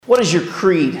What is your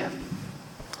creed?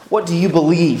 What do you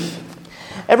believe?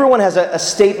 Everyone has a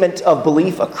statement of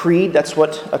belief, a creed. That's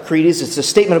what a creed is. It's a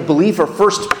statement of belief or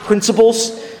first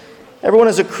principles. Everyone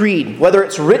has a creed, whether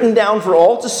it's written down for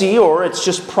all to see or it's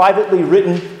just privately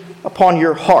written upon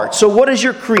your heart. So what is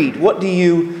your creed? What do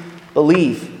you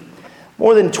believe?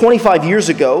 More than 25 years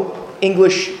ago,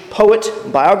 English poet,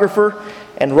 biographer,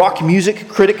 and rock music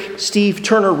critic Steve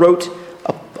Turner wrote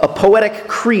a poetic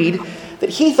creed that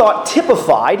he thought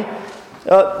typified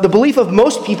the belief of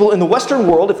most people in the Western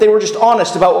world if they were just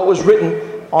honest about what was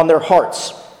written on their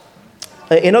hearts.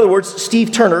 In other words,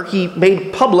 Steve Turner, he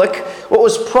made public what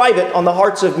was private on the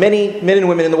hearts of many men and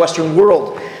women in the Western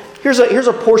world. Here's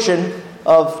a portion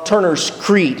of Turner's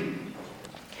creed.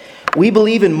 We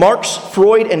believe in Marx,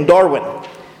 Freud, and Darwin.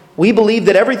 We believe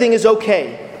that everything is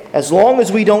okay as long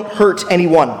as we don't hurt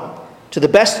anyone, to the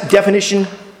best definition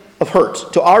of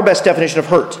hurt, to our best definition of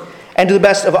hurt, and to the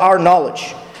best of our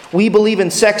knowledge. We believe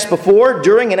in sex before,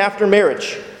 during, and after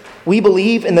marriage. We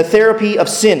believe in the therapy of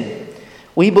sin.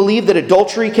 We believe that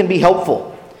adultery can be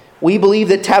helpful. We believe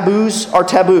that taboos are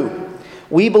taboo.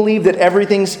 We believe that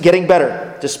everything's getting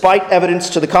better, despite evidence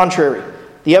to the contrary.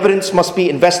 The evidence must be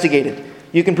investigated.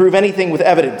 You can prove anything with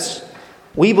evidence.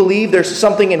 We believe there's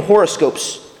something in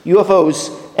horoscopes,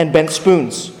 UFOs, and bent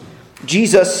spoons.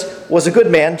 Jesus was a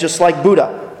good man, just like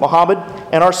Buddha, Muhammad,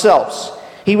 and ourselves.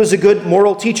 He was a good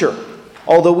moral teacher,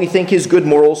 although we think his good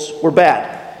morals were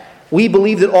bad. We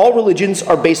believe that all religions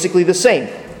are basically the same.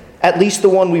 At least the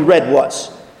one we read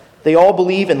was. They all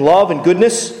believe in love and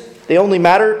goodness. They only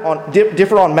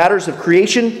differ on matters of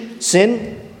creation,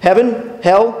 sin, heaven,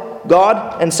 hell,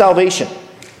 God, and salvation.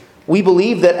 We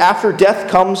believe that after death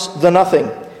comes the nothing,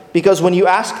 because when you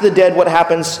ask the dead what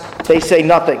happens, they say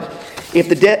nothing.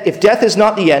 If death is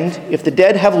not the end, if the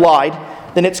dead have lied,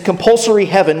 then it's compulsory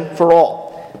heaven for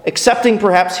all, excepting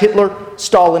perhaps Hitler,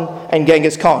 Stalin, and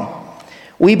Genghis Khan.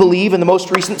 We believe in the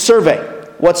most recent survey.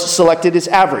 What's selected is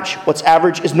average. What's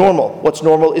average is normal. What's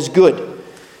normal is good.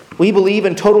 We believe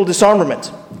in total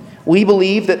disarmament. We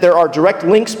believe that there are direct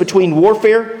links between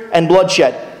warfare and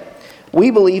bloodshed.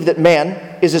 We believe that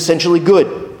man is essentially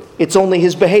good. It's only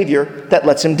his behavior that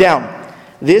lets him down.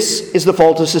 This is the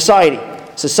fault of society.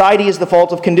 Society is the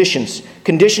fault of conditions.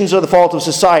 Conditions are the fault of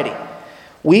society.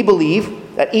 We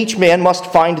believe that each man must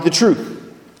find the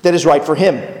truth that is right for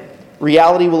him.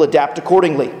 Reality will adapt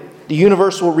accordingly. The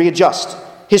universe will readjust.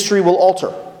 History will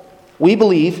alter. We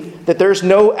believe that there is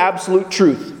no absolute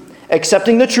truth,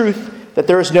 accepting the truth that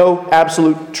there is no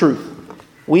absolute truth.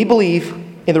 We believe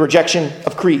in the rejection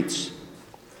of creeds.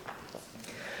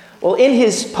 Well, in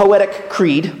his poetic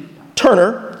creed,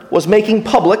 Turner was making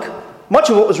public much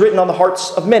of what was written on the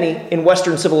hearts of many in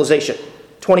Western civilization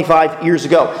 25 years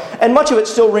ago. And much of it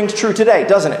still rings true today,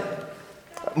 doesn't it?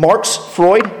 Marx,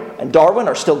 Freud, and Darwin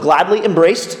are still gladly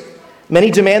embraced.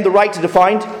 Many demand the right to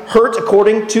define hurt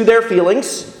according to their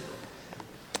feelings.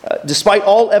 Despite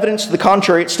all evidence to the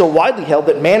contrary, it's still widely held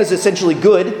that man is essentially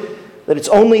good, that it's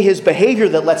only his behavior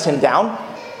that lets him down,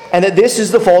 and that this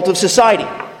is the fault of society.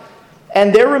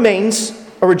 And there remains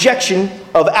a rejection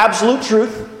of absolute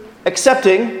truth,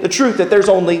 accepting the truth that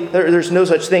there's no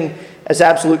such thing as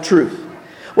absolute truth.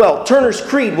 Well, Turner's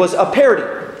creed was a parody,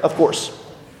 of course,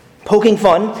 poking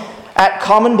fun at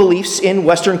common beliefs in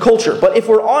Western culture. But if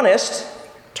we're honest,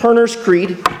 Turner's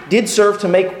creed did serve to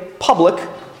make public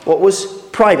what was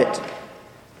private.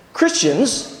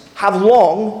 Christians have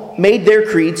long made their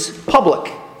creeds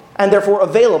public and therefore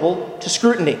available to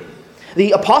scrutiny.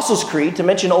 The Apostles' Creed, to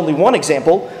mention only one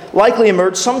example, likely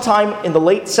emerged sometime in the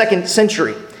late 2nd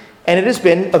century, and it has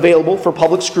been available for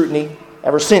public scrutiny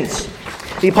ever since.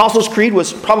 The Apostles' Creed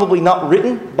was probably not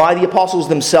written by the apostles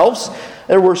themselves.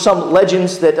 There were some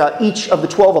legends that each of the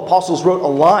 12 apostles wrote a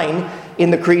line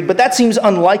in the creed, but that seems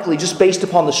unlikely just based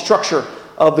upon the structure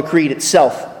of the creed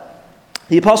itself.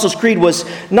 The Apostles' Creed was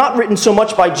not written so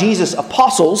much by Jesus'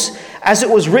 apostles as it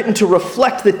was written to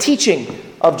reflect the teaching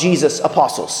of Jesus'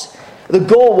 apostles. The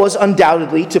goal was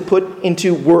undoubtedly to put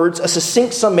into words a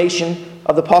succinct summation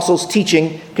of the apostles'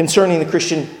 teaching concerning the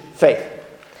Christian faith.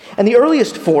 And the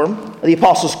earliest form of the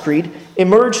Apostles' Creed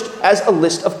emerged as a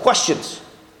list of questions,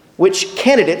 which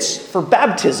candidates for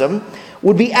baptism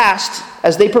would be asked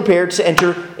as they prepared to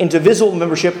enter into visible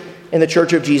membership in the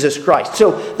Church of Jesus Christ.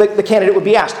 So the candidate would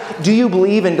be asked, do you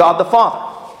believe in God the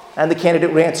Father? And the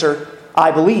candidate would answer,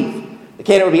 I believe. The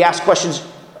candidate would be asked questions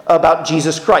about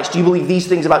Jesus Christ. Do you believe these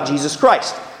things about Jesus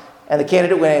Christ? And the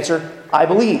candidate would answer, I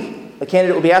believe. The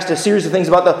candidate would be asked a series of things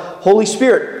about the Holy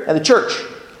Spirit and the church.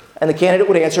 And the candidate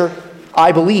would answer,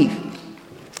 I believe.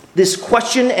 This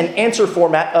question and answer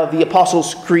format of the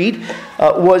Apostles' Creed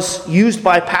was used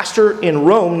by a pastor in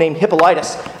Rome named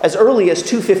Hippolytus as early as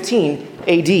 215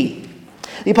 A.D.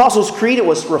 The Apostles' Creed, it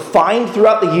was refined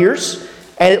throughout the years,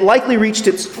 and it likely reached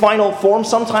its final form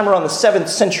sometime around the 7th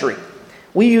century.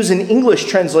 We use an English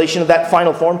translation of that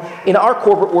final form in our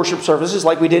corporate worship services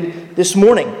like we did this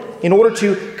morning in order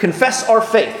to confess our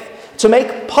faith, to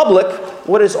make public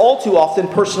what is all too often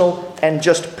personal and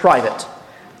just private.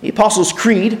 The Apostles'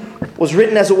 Creed was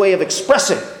written as a way of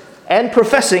expressing and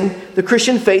professing the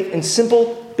Christian faith in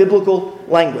simple biblical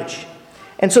language.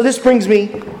 And so this brings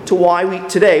me to why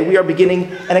today we are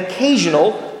beginning an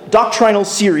occasional doctrinal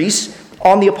series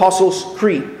on the Apostles'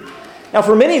 Creed. Now,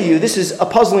 for many of you, this is a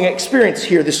puzzling experience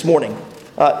here this morning.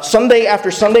 Sunday after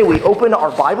Sunday, we open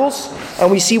our Bibles and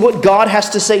we see what God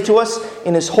has to say to us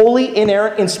in His holy,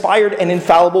 inerrant, inspired, and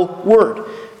infallible Word.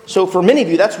 So for many of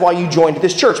you, that's why you joined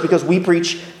this church, because we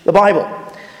preach the Bible.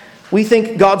 We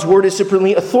think God's Word is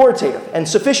supremely authoritative and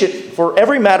sufficient for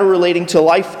every matter relating to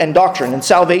life and doctrine and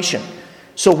salvation.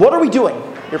 So what are we doing?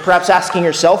 You're perhaps asking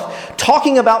yourself,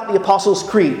 talking about the Apostles'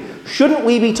 Creed. Shouldn't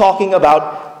we be talking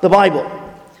about the Bible?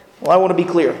 Well, I want to be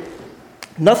clear.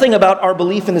 Nothing about our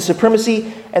belief in the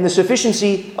supremacy and the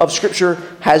sufficiency of Scripture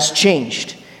has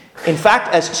changed. In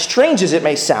fact, as strange as it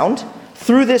may sound,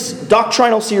 through this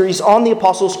doctrinal series on the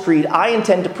Apostles' Creed, I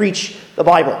intend to preach the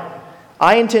Bible.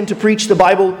 I intend to preach the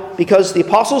Bible because the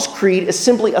Apostles' Creed is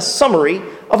simply a summary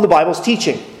of the Bible's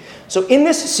teaching. So in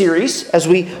this series, as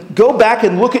we go back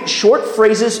and look at short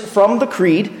phrases from the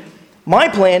Creed, my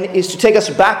plan is to take us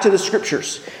back to the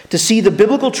Scriptures to see the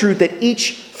biblical truth that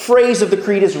each phrase of the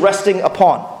Creed is resting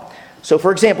upon. So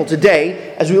for example,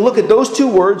 today, as we look at those two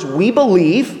words, we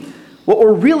believe, what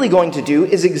we're really going to do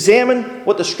is examine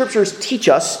what the Scriptures teach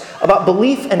us about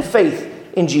belief and faith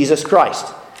in Jesus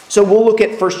Christ. So we'll look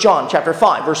at 1 John chapter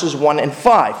 5, verses 1 and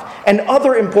 5, and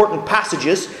other important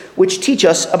passages which teach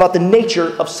us about the nature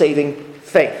of saving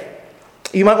faith.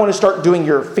 You might want to start doing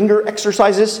your finger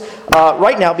exercises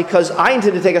right now, because I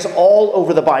intend to take us all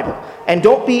over the Bible. And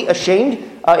don't be ashamed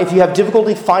if you have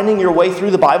difficulty finding your way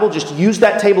through the Bible. Just use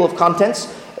that table of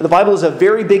contents. The Bible is a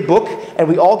very big book, and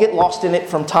we all get lost in it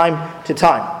from time to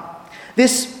time.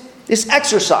 This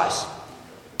exercise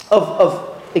of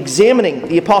examining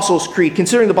the Apostles' Creed,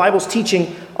 considering the Bible's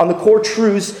teaching on the core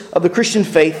truths of the Christian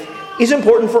faith, is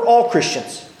important for all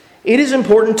Christians. It is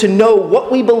important to know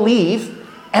what we believe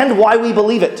and why we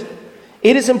believe it.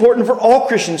 It is important for all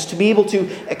Christians to be able to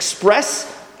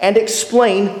express and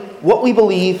explain what we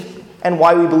believe and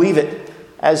why we believe it.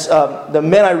 As the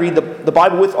men I read the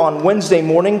Bible with on Wednesday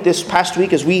morning this past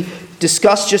week, as we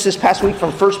discussed just this past week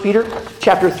from 1 Peter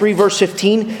chapter 3, verse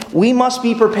 15, we must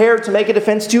be prepared to make a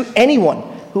defense to anyone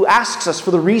who asks us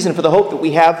for the reason for the hope that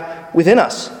we have within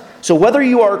us. So whether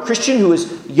you are a Christian who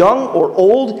is young or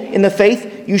old in the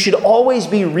faith, you should always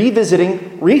be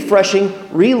revisiting, refreshing,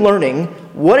 relearning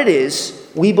what it is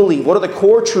we believe. What are the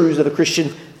core truths of the Christian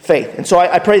faith? And so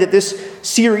I pray that this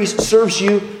series serves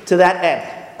you to that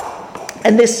end.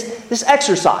 And this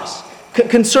exercise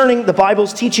concerning the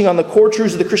Bible's teaching on the core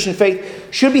truths of the Christian faith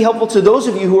should be helpful to those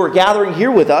of you who are gathering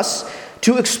here with us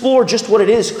to explore just what it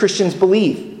is Christians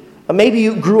believe. Maybe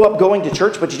you grew up going to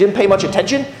church, but you didn't pay much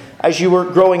attention as you were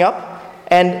growing up,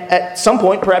 and at some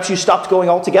point perhaps you stopped going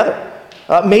altogether.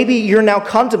 Maybe you're now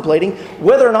contemplating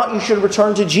whether or not you should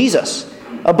return to Jesus,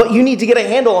 but you need to get a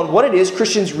handle on what it is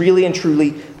Christians really and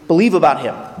truly believe about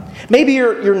Him. Maybe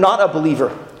you're not a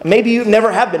believer. Maybe you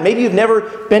never have been. Maybe you've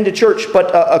never been to church,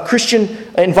 but a Christian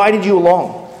invited you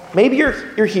along. Maybe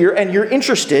you're here and you're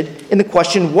interested in the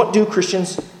question, what do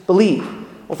Christians believe?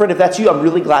 Well, friend, if that's you, I'm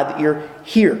really glad that you're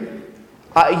here.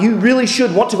 You really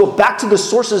should want to go back to the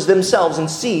sources themselves and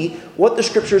see what the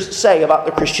Scriptures say about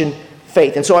the Christian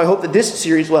faith. And so I hope that this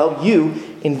series will help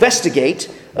you investigate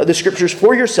the Scriptures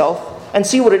for yourself and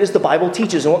see what it is the Bible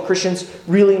teaches and what Christians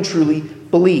really and truly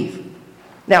believe.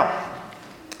 Now,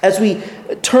 as we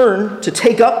turn to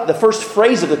take up the first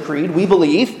phrase of the Creed, we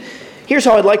believe, here's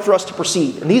how I'd like for us to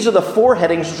proceed. And these are the four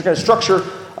headings which are going to structure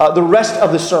the rest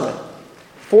of the sermon.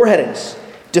 Four headings: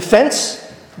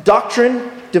 defense,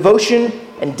 doctrine, devotion,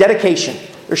 and dedication.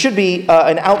 There should be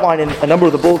an outline in a number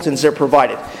of the bulletins that are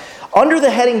provided. Under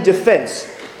the heading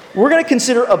defense, we're going to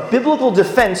consider a biblical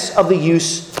defense of the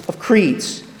use of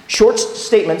creeds, short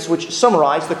statements which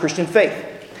summarize the Christian faith.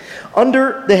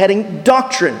 Under the heading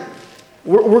doctrine,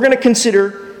 we're going to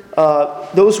consider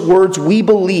those words we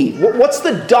believe. What's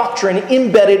the doctrine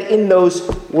embedded in those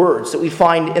words that we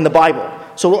find in the Bible?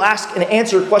 So we'll ask and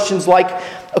answer questions like,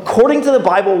 according to the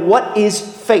Bible, what is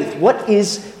faith? What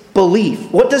is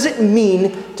belief? What does it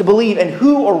mean to believe? And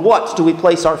who or what do we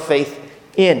place our faith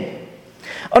in?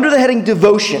 Under the heading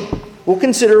Devotion, we'll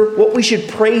consider what we should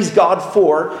praise God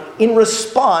for in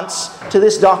response to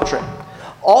this doctrine.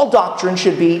 All doctrine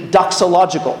should be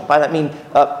doxological. By that I mean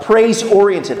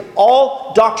praise-oriented.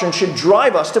 All doctrine should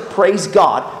drive us to praise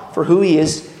God for who He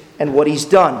is and what He's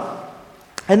done.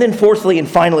 And then fourthly and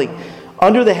finally,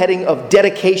 under the heading of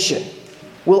dedication,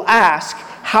 we'll ask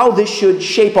how this should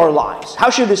shape our lives. How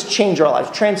should this change our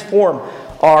lives, transform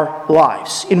our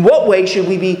lives? In what way should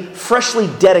we be freshly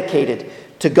dedicated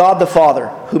to God the Father,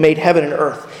 who made heaven and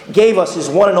earth, gave us His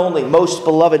one and only, most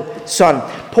beloved Son,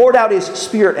 poured out His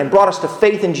Spirit, and brought us to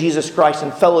faith in Jesus Christ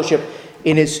and fellowship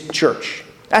in His church?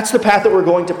 That's the path that we're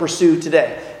going to pursue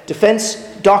today. Defense,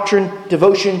 doctrine,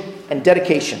 devotion, and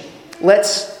dedication.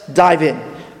 Let's dive in.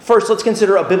 First, let's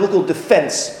consider a biblical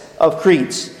defense of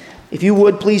creeds. If you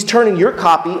would, please turn in your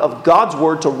copy of God's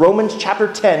Word to Romans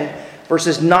chapter 10,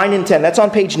 verses 9 and 10. That's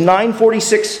on page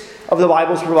 946 of the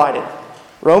Bibles provided.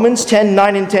 Romans 10,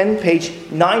 9 and 10, page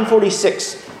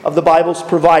 946 of the Bibles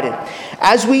provided.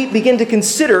 As we begin to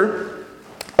consider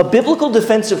a biblical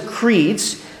defense of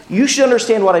creeds, you should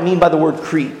understand what I mean by the word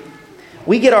creed.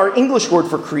 We get our English word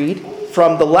for creed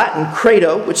from the Latin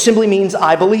credo, which simply means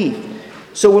I believe.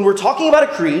 So when we're talking about a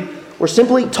creed, we're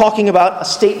simply talking about a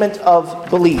statement of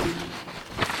belief.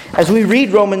 As we read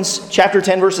Romans chapter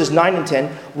 10, verses 9 and 10,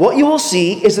 what you will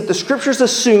see is that the Scriptures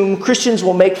assume Christians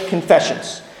will make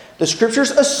confessions. The Scriptures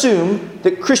assume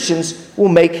that Christians will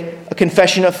make a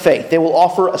confession of faith. They will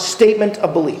offer a statement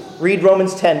of belief. Read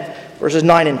Romans 10, verses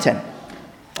 9 and 10.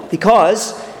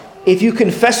 Because if you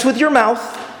confess with your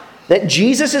mouth that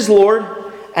Jesus is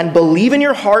Lord and believe in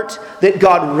your heart that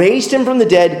God raised Him from the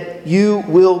dead, you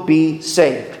will be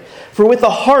saved. For with the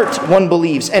heart one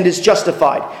believes and is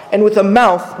justified, and with the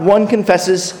mouth one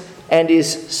confesses and is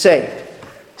saved.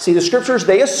 See, the Scriptures,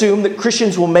 they assume that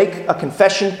Christians will make a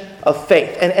confession of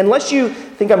faith. And unless you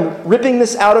think I'm ripping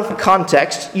this out of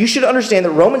context, you should understand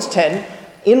that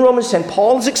in Romans 10,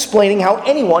 Paul is explaining how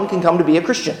anyone can come to be a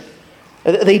Christian.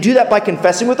 They do that by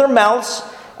confessing with their mouths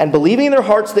and believing in their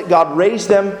hearts that God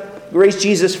raised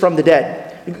Jesus from the dead.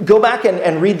 Go back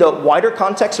and read the wider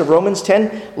context of Romans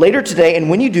 10 later today,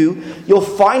 and when you do, you'll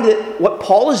find that what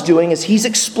Paul is doing is he's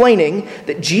explaining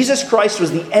that Jesus Christ was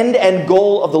the end and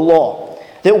goal of the law,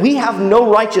 that we have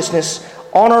no righteousness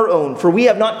on our own, for we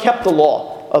have not kept the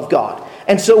law of God.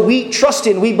 And so we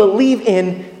believe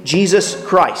in Jesus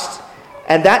Christ.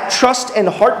 And that trust and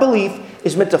heart belief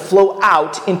is meant to flow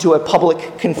out into a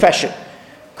public confession.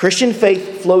 Christian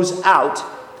faith flows out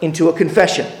into a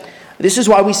confession. This is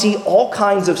why we see all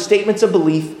kinds of statements of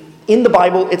belief in the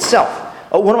Bible itself.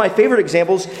 One of my favorite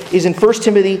examples is in 1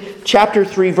 Timothy chapter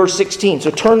 3, verse 16.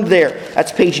 So turn there.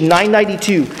 That's page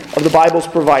 992 of the Bibles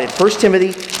provided. 1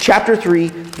 Timothy chapter 3,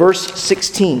 verse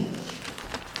 16.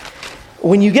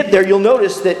 When you get there, you'll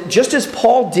notice that just as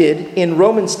Paul did in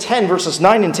Romans 10, verses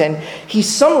 9 and 10, he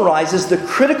summarizes the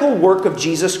critical work of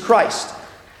Jesus Christ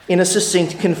in a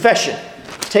succinct confession.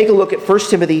 Take a look at 1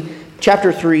 Timothy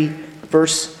chapter 3,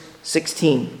 verse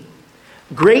 16.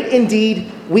 Great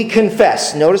indeed we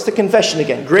confess. Notice the confession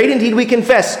again. Great indeed we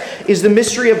confess is the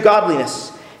mystery of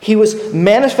godliness. He was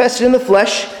manifested in the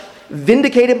flesh,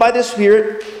 vindicated by the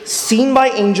Spirit, seen by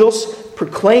angels,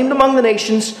 proclaimed among the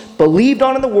nations, believed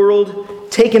on in the world,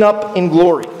 taken up in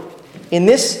glory. In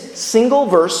this single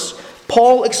verse,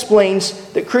 Paul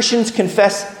explains that Christians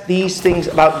confess these things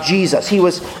about Jesus. He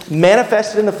was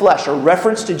manifested in the flesh, a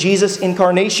reference to Jesus'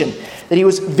 incarnation. That he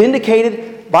was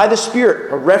vindicated by the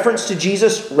Spirit, a reference to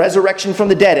Jesus' resurrection from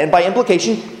the dead, and by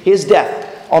implication, his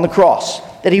death on the cross.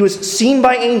 That he was seen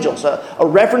by angels, a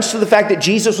reference to the fact that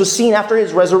Jesus was seen after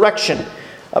his resurrection.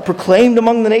 Proclaimed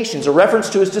among the nations, a reference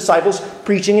to his disciples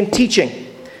preaching and teaching.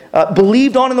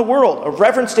 Believed on in the world, a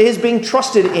reference to his being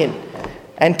trusted in.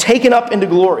 And taken up into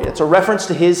glory. That's a reference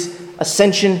to his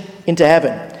ascension into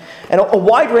heaven. And a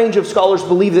wide range of scholars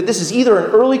believe that this is either an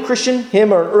early Christian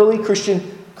hymn or an early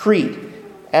Christian creed.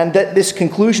 And that this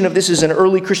conclusion of this is an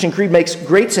early Christian creed makes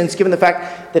great sense given the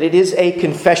fact that it is a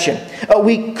confession.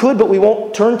 We could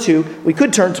turn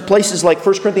to places like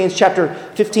 1 Corinthians chapter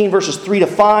 15, verses 3 to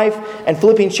 5, and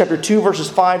Philippians chapter 2, verses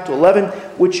 5 to 11,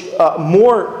 which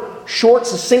more short,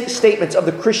 succinct statements of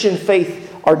the Christian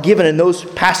faith are given in those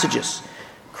passages.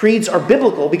 Creeds are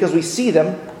biblical because we see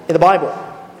them in the Bible.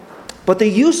 But the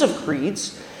use of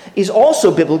creeds is also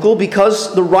biblical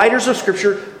because the writers of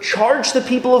Scripture charge the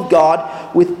people of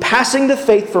God with passing the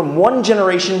faith from one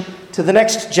generation to the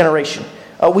next generation.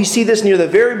 We see this near the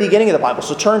very beginning of the Bible.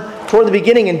 So turn toward the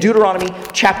beginning in Deuteronomy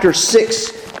chapter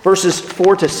 6, verses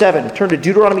 4 to 7. Turn to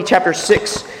Deuteronomy chapter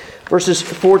 6, verses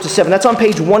 4 to 7. That's on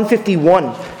page 151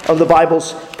 of the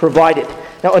Bibles provided.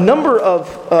 Now, a number of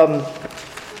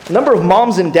A number of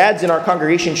moms and dads in our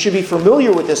congregation should be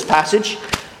familiar with this passage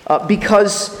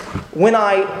because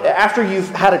after you've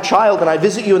had a child and I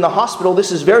visit you in the hospital,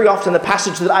 this is very often the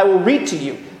passage that I will read to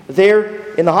you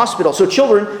there in the hospital. So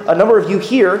children, a number of you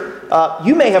here,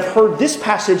 you may have heard this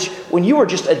passage when you were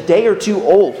just a day or two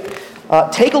old.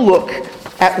 Take a look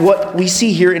at what we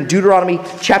see here in Deuteronomy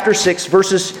chapter 6,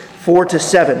 verses 4 to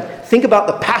 7. Think about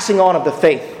the passing on of the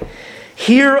faith.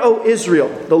 Hear, O Israel,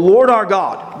 the Lord our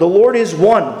God, the Lord is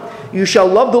one. You shall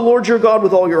love the Lord your God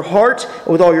with all your heart, and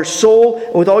with all your soul,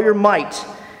 and with all your might.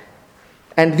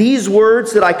 And these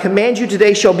words that I command you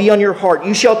today shall be on your heart.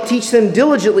 You shall teach them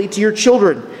diligently to your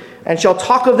children, and shall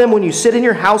talk of them when you sit in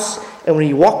your house, and when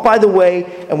you walk by the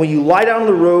way, and when you lie down on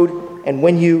the road, and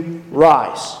when you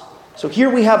rise. So here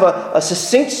we have a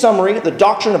succinct summary of the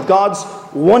doctrine of God's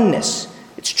oneness.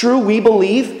 It's true, we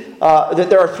believe that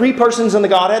there are three persons in the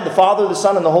Godhead, the Father, the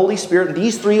Son, and the Holy Spirit. And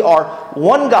these three are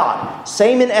one God,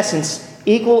 same in essence,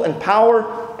 equal in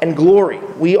power and glory.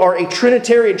 We are a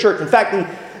Trinitarian church. In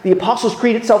fact, the Apostles'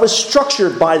 Creed itself is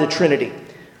structured by the Trinity.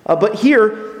 But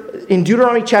here, in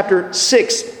Deuteronomy chapter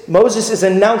 6, Moses is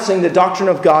announcing the doctrine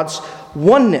of God's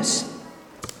oneness.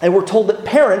 And we're told that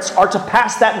parents are to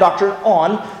pass that doctrine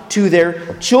on to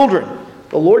their children.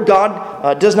 The Lord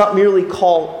God does not merely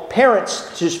call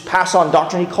parents to just pass on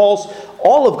doctrine. He calls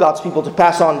all of God's people to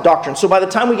pass on doctrine. So by the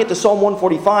time we get to Psalm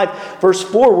 145, verse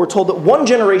 4, we're told that one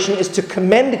generation is to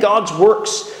commend God's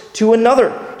works to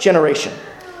another generation.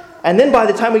 And then by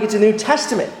the time we get to the New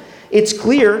Testament, it's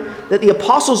clear that the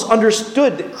apostles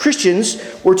understood that Christians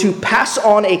were to pass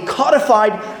on a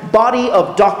codified body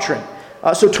of doctrine.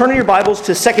 So turn in your Bibles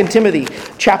to 2 Timothy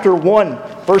chapter 1,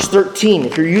 verse 13.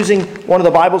 If you're using one of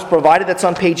the Bibles provided, that's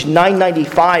on page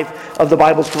 995 of the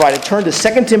Bibles provided. Turn to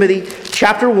 2 Timothy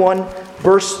chapter 1,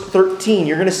 verse 13.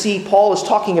 You're going to see Paul is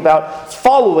talking about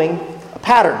following a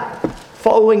pattern,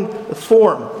 following the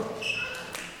form.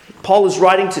 Paul is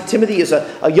writing to Timothy as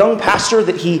a young pastor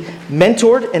that he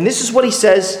mentored, and this is what he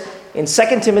says in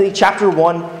 2 Timothy chapter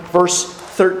 1, verse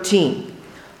 13.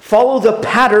 Follow the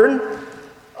pattern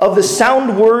of the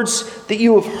sound words that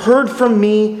you have heard from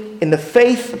me in the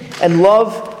faith and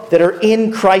love that are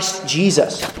in Christ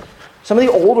Jesus. Some of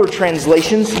the older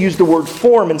translations use the word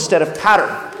form instead of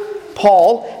pattern.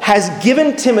 Paul has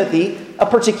given Timothy a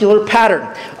particular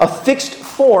pattern, a fixed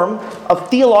form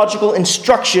of theological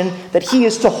instruction that he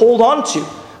is to hold on to.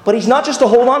 But he's not just to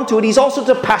hold on to it, he's also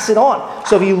to pass it on.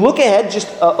 So if you look ahead just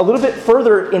a little bit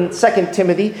further in 2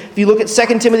 Timothy, if you look at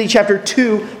 2 Timothy chapter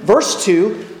 2, verse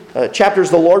 2, chapter's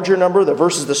the larger number, the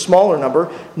verse is the smaller number.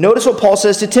 Notice what Paul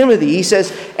says to Timothy. He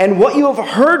says, and what you have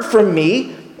heard from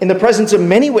me in the presence of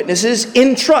many witnesses,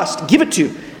 entrust, give it to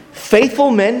faithful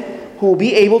men who will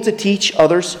be able to teach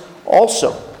others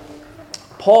also.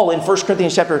 Paul in 1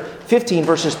 Corinthians chapter 15,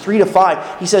 verses 3 to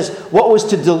 5, he says, what was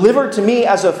to deliver to me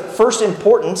as of first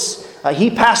importance, he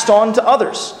passed on to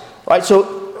others. Right?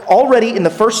 So already in the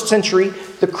first century,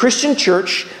 the Christian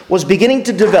church was beginning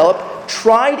to develop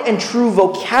tried and true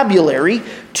vocabulary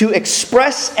to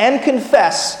express and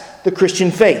confess the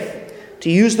Christian faith. To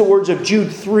use the words of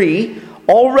Jude 3,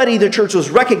 already the church was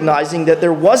recognizing that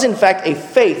there was in fact a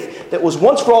faith that was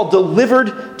once for all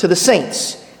delivered to the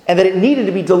saints, and that it needed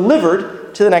to be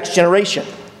delivered to the next generation.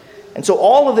 And so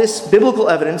all of this biblical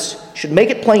evidence should make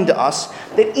it plain to us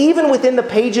that even within the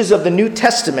pages of the New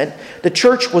Testament, the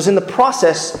church was in the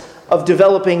process of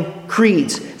developing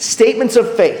creeds, statements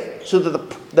of faith, so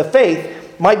that the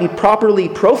faith might be properly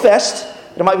professed,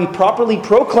 it might be properly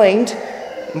proclaimed,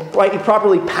 might be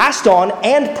properly passed on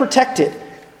and protected.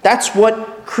 That's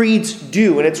what creeds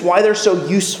do, and it's why they're so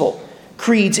useful.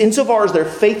 Creeds, insofar as they're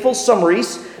faithful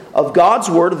summaries of God's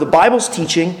Word, of the Bible's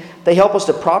teaching, they help us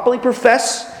to properly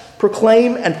profess,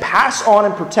 proclaim, and pass on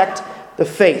and protect the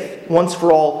faith, once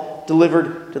for all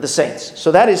delivered to the saints.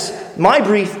 So that is my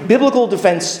brief biblical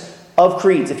defense of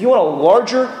creeds. If you want a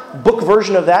larger book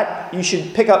version of that, you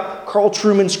should pick up Carl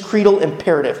Trueman's Creedal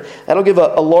Imperative. That'll give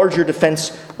a larger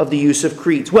defense of the use of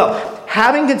creeds. Well,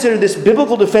 having considered this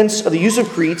biblical defense of the use of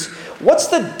creeds, what's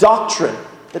the doctrine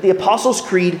that the Apostles'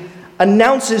 Creed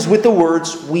announces with the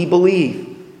words, we believe?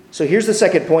 So here's the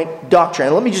second point, doctrine.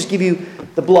 And let me just give you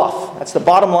the bluff. That's the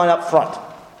bottom line up front.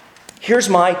 Here's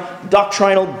my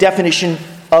doctrinal definition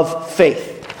of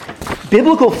faith.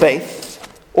 Biblical faith,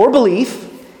 or belief,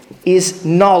 is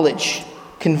knowledge,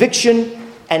 conviction,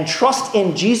 and trust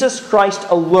in Jesus Christ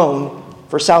alone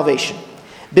for salvation.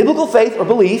 Biblical faith or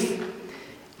belief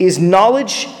is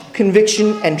knowledge,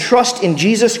 conviction, and trust in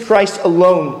Jesus Christ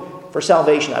alone for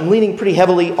salvation. I'm leaning pretty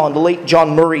heavily on the late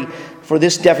John Murray for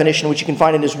this definition, which you can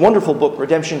find in his wonderful book,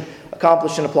 Redemption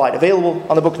Accomplished and Applied, available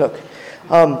on the Book Nook.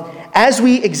 As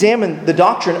we examine the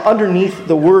doctrine underneath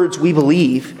the words we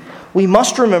believe, we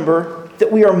must remember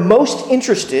that we are most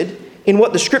interested in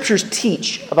what the Scriptures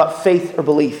teach about faith or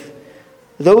belief.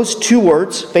 Those two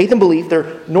words, faith and belief,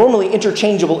 they're normally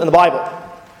interchangeable in the Bible,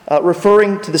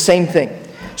 referring to the same thing.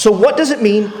 So what does it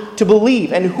mean to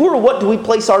believe, and who or what do we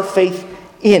place our faith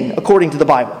in according to the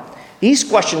Bible? These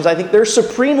questions, I think, they're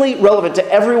supremely relevant to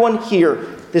everyone here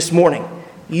this morning.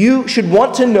 You should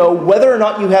want to know whether or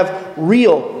not you have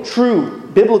real, true,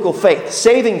 biblical faith,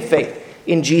 saving faith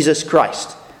in Jesus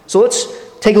Christ. So let's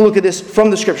take a look at this from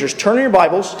the Scriptures. Turn in your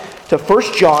Bibles to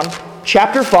 1 John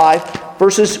chapter 5,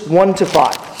 verses 1 to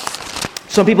 5.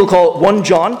 Some people call it 1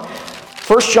 John.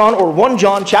 1 John or 1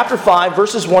 John chapter 5,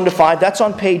 verses 1 to 5. That's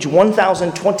on page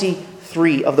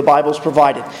 1023 of the Bibles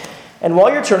provided. And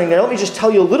while you're turning there, let me just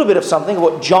tell you a little bit of something of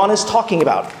what John is talking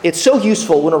about. It's so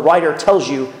useful when a writer tells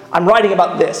you, I'm writing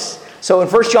about this. So in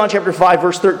 1 John chapter 5,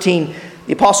 verse 13,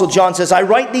 the Apostle John says, I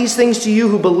write these things to you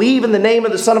who believe in the name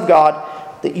of the Son of God,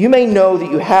 that you may know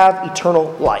that you have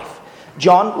eternal life.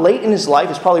 John, late in his life,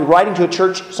 is probably writing to a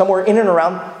church somewhere in and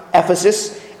around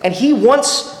Ephesus, and he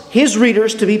wants his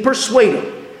readers to be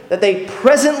persuaded that they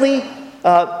presently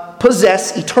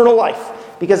possess eternal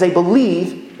life because they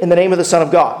believe in the name of the Son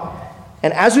of God.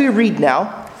 And as we read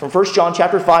now from 1 John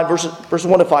chapter 5, verses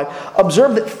 1 to 5,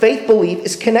 observe that faith belief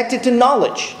is connected to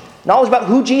knowledge. Knowledge about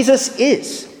who Jesus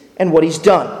is and what he's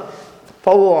done.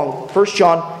 Follow along. 1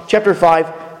 John chapter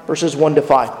 5, verses 1 to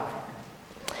 5.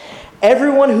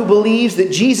 Everyone who believes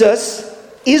that Jesus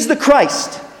is the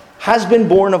Christ has been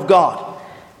born of God.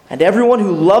 And everyone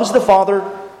who loves the Father,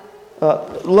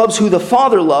 loves who the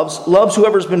Father loves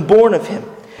whoever's been born of him.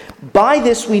 By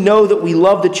this we know that we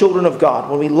love the children of God,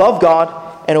 when we love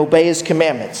God and obey his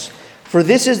commandments. For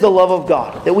this is the love of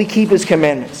God, that we keep his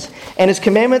commandments. And his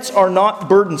commandments are not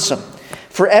burdensome.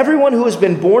 For everyone who has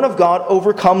been born of God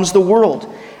overcomes the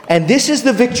world. And this is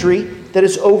the victory that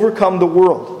has overcome the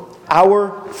world,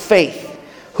 our faith.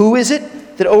 Who is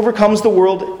it that overcomes the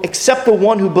world except the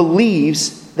one who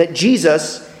believes that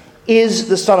Jesus is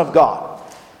the Son of God?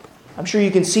 I'm sure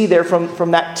you can see there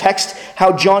from that text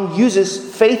how John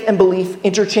uses faith and belief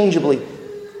interchangeably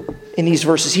in these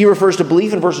verses. He refers to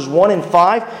belief in verses 1 and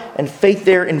 5 and faith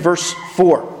there in verse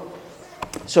 4.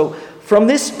 So from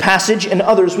this passage and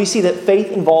others, we see that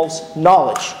faith involves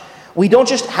knowledge. We don't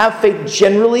just have faith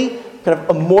generally, kind of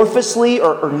amorphously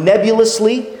or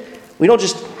nebulously. We don't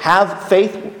just have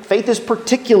faith. Faith is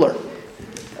particular.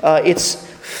 It's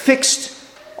fixed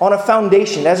on a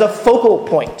foundation as a focal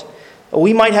point.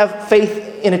 We might have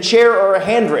faith in a chair or a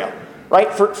handrail,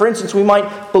 right? For instance, we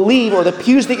might believe, or the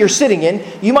pews that you're sitting in,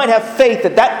 you might have faith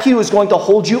that that pew is going to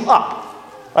hold you up,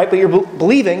 right? But you're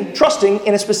believing, trusting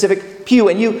in a specific pew,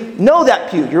 and you know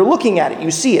that pew. You're looking at it.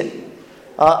 You see it.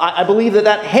 I believe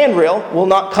that handrail will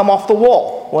not come off the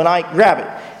wall when I grab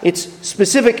it. It's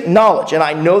specific knowledge, and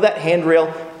I know that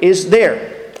handrail is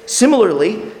there.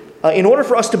 Similarly, in order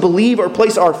for us to believe or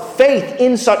place our faith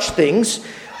in such things,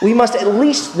 we must at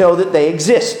least know that they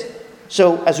exist.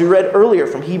 So, as we read earlier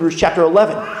from Hebrews chapter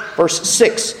 11, verse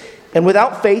 6, and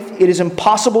without faith it is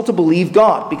impossible to believe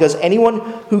God, because anyone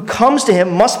who comes to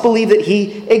him must believe that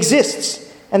he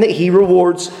exists, and that he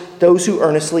rewards those who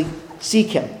earnestly seek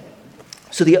him.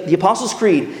 So the Apostles'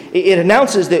 Creed, it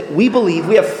announces that we believe,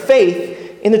 we have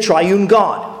faith in the triune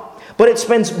God. But it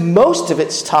spends most of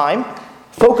its time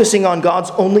focusing on God's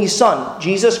only Son,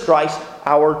 Jesus Christ,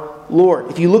 our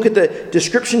Lord. If you look at the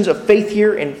descriptions of faith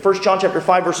here in 1 John chapter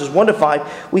 5, verses 1 to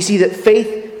 5, we see that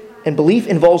faith and belief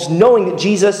involves knowing that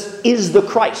Jesus is the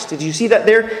Christ. Did you see that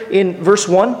there in verse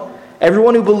 1?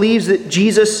 Everyone who believes that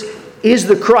Jesus is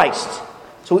the Christ.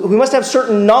 So we must have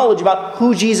certain knowledge about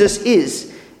who Jesus is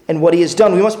and what he has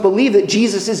done. We must believe that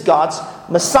Jesus is God's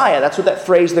Messiah. That's what that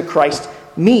phrase, the Christ,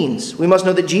 means. We must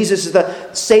know that Jesus is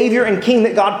the Savior and King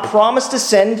that God promised to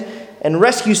send and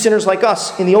rescue sinners like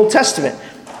us in the Old Testament.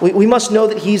 We must know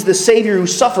that he's the Savior who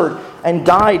suffered and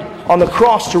died on the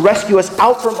cross to rescue us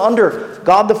out from under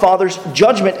God the Father's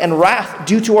judgment and wrath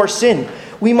due to our sin.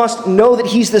 We must know that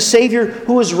he's the Savior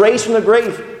who was raised from the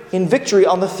grave in victory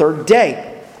on the third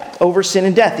day over sin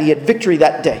and death. He had victory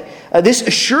that day. This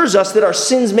assures us that our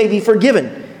sins may be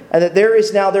forgiven and that there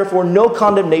is now, therefore, no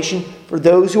condemnation for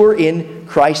those who are in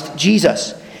Christ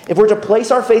Jesus. If we're to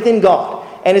place our faith in God,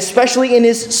 and especially in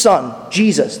his Son,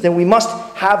 Jesus, then we must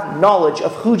have knowledge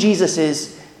of who Jesus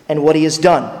is and what he has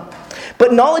done.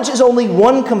 But knowledge is only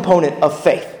one component of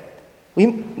faith. We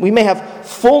may have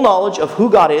full knowledge of who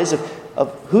God is,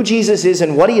 of who Jesus is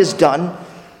and what he has done,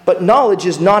 but knowledge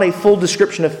is not a full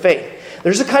description of faith.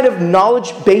 There's a kind of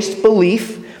knowledge-based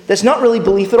belief that's not really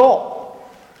belief at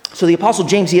all. So the Apostle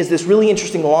James, he has this really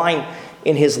interesting line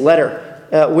in his letter,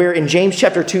 where in James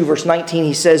chapter 2, verse 19,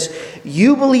 he says,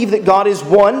 "You believe that God is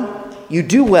one, you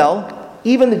do well,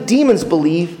 even the demons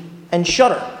believe and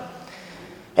shudder."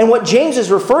 And what James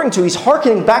is referring to, he's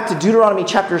hearkening back to Deuteronomy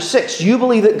chapter 6. You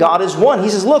believe that God is one. He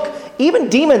says, look, even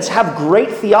demons have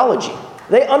great theology.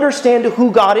 They understand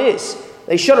who God is.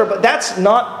 They shudder, but that's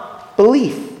not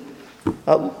belief.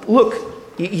 Look,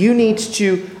 you need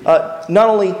to not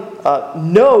only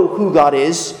know who God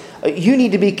is, you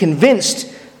need to be convinced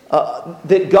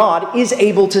that God is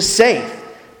able to save.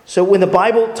 So when the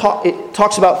Bible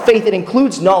talks about faith, it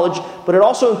includes knowledge, but it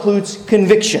also includes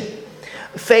conviction.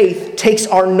 Faith takes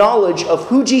our knowledge of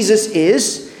who Jesus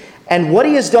is and what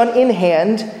he has done in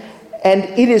hand, and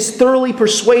it is thoroughly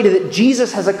persuaded that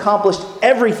Jesus has accomplished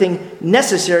everything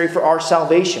necessary for our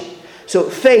salvation. So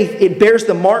faith, it bears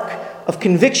the mark of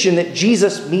conviction that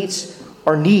Jesus meets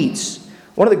our needs.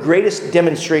 One of the greatest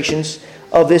demonstrations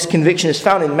of this conviction is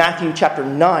found in Matthew chapter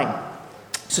 9.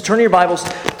 So turn your Bibles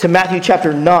to Matthew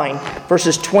chapter 9,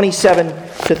 verses 27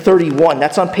 to 31.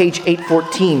 That's on page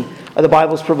 814 of the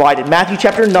Bibles provided. Matthew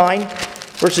chapter 9,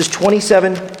 verses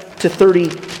 27 to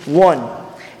 31.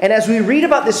 And as we read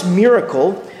about this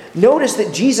miracle, notice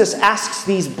that Jesus asks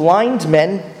these blind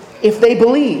men if they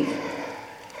believe.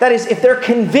 That is, if they're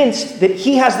convinced that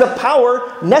he has the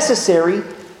power necessary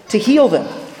to heal them.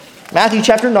 Matthew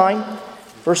chapter 9,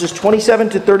 verses 27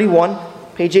 to 31,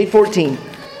 page 814.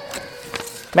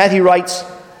 Matthew writes,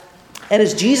 "And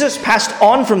as Jesus passed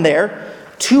on from there,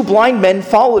 2 blind men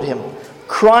followed him,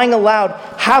 crying aloud,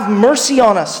 'Have mercy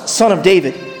on us, Son of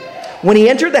David.' When he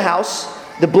entered the house,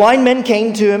 the blind men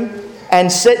came to him,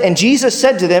 and Jesus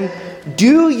said to them,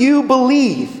 'Do you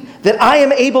believe that I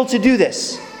am able to do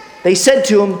this?' They said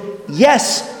to him,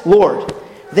 'Yes, Lord.'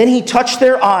 Then he touched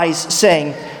their eyes,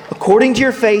 saying, 'According to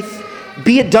your faith,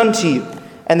 be it done to you.'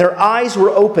 And their eyes were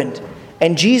opened.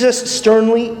 And Jesus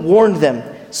sternly warned them,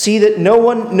 'See that no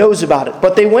one knows about it.'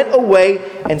 But they went away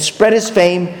and spread his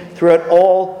fame throughout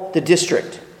all the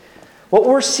district." What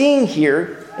we're seeing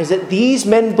here is that these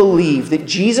men believed that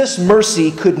Jesus'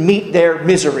 mercy could meet their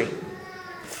misery.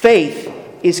 Faith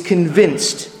is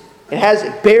convinced.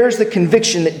 It bears the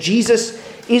conviction that Jesus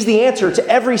is the answer to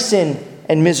every sin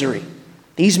and misery.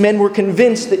 These men were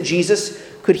convinced that Jesus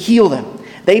could heal them.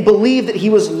 They believed that he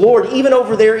was Lord even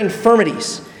over their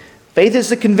infirmities. Faith is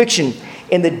the conviction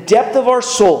in the depth of our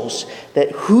souls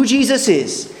that who Jesus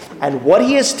is and what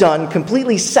he has done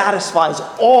completely satisfies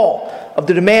all of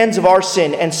the demands of our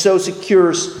sin and so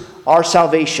secures our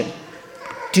salvation.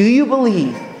 Do you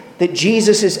believe that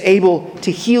Jesus is able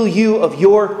to heal you of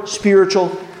your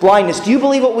spiritual blindness? Do you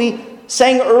believe what we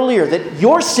sang earlier, that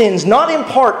your sins, not in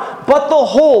part, but the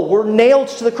whole, were nailed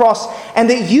to the cross, and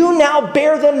that you now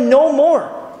bear them no more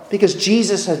because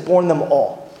Jesus has borne them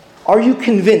all? Are you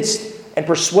convinced and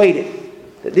persuaded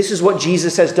that this is what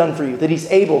Jesus has done for you, that he's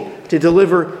able to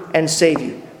deliver and save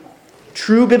you?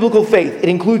 True biblical faith, it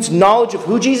includes knowledge of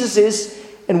who Jesus is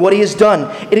and what he has done.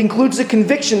 It includes the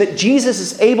conviction that Jesus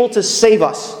is able to save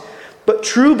us. But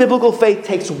true biblical faith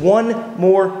takes one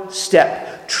more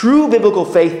step. True biblical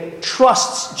faith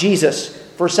trusts Jesus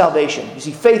for salvation. You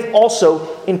see, faith also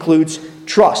includes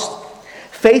trust.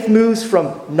 Faith moves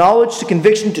from knowledge to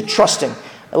conviction to trusting.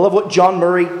 I love what John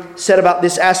Murray said about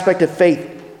this aspect of faith.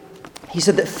 He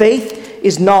said that faith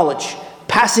is knowledge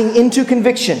passing into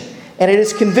conviction, and it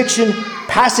is conviction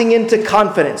passing into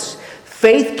confidence.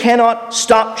 Faith cannot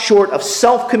stop short of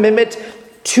self-commitment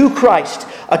to Christ,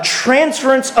 a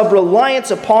transference of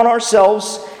reliance upon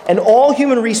ourselves and all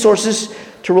human resources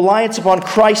to reliance upon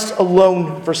Christ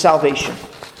alone for salvation.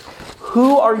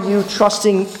 Who are you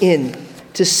trusting in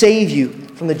to save you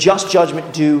from the just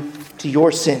judgment due to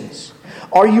your sins?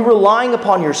 Are you relying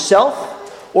upon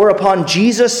yourself or upon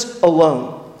Jesus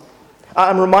alone?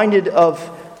 I'm reminded of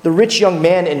the rich young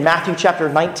man in Matthew chapter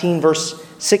 19, verse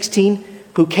 16,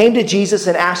 who came to Jesus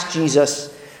and asked Jesus,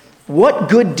 "What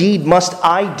good deed must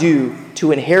I do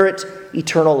to inherit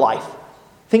eternal life?"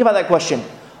 Think about that question.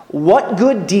 What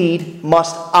good deed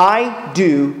must I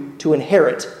do to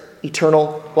inherit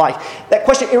eternal life? That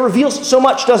question, it reveals so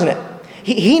much, doesn't it?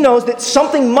 He knows that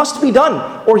something must be done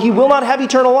or he will not have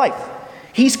eternal life.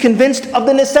 He's convinced of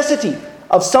the necessity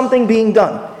of something being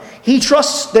done. He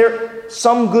trusts there's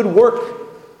some good work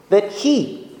that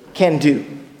he can do.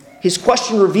 His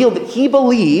question revealed that he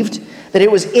believed that it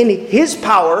was in his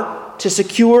power to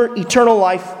secure eternal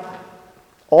life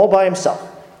all by himself.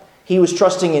 He was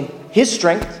trusting in his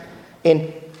strength,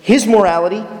 in his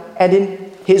morality, and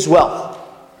in his wealth,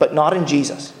 but not in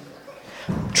Jesus.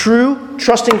 True,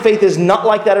 trusting faith is not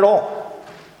like that at all.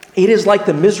 It is like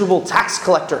the miserable tax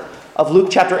collector of Luke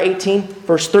chapter 18,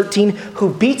 verse 13, who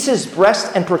beats his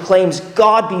breast and proclaims,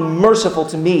 "God be merciful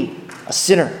to me, a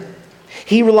sinner."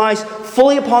 He relies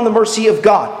fully upon the mercy of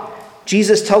God.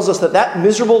 Jesus tells us that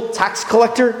miserable tax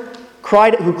collector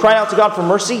who cried out to God for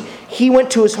mercy, he went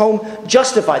to his home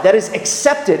justified, that is,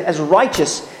 accepted as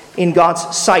righteous in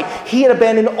God's sight. He had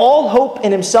abandoned all hope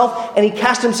in himself, and he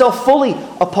cast himself fully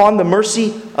upon the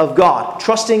mercy of God,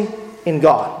 trusting in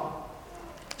God.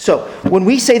 So, when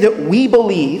we say that we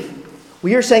believe,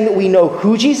 we are saying that we know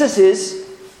who Jesus is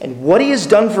and what he has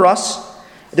done for us,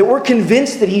 that we're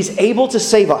convinced that he's able to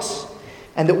save us,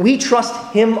 and that we trust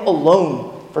him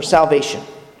alone for salvation.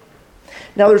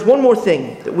 Now, there's one more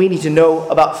thing that we need to know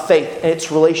about faith and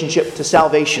its relationship to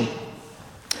salvation.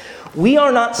 We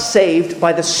are not saved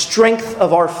by the strength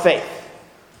of our faith.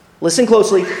 Listen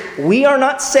closely. We are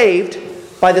not saved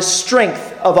by the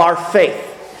strength of our faith.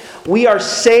 We are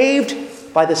saved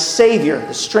by the Savior,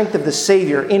 the strength of the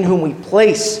Savior, in whom we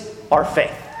place our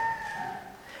faith.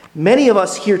 Many of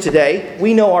us here today,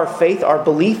 we know our faith, our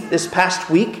belief this past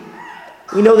week.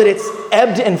 We know that it's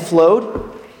ebbed and flowed.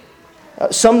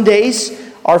 Some days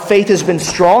our faith has been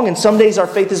strong, and some days our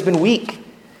faith has been weak.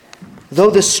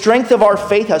 Though the strength of our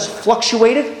faith has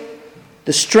fluctuated,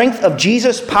 the strength of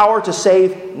Jesus' power to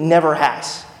save never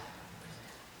has.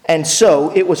 And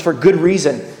so it was for good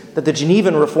reason that the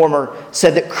Genevan reformer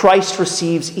said that Christ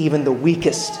receives even the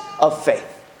weakest of faith.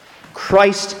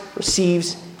 Christ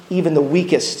receives even the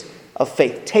weakest of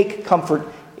faith. Take comfort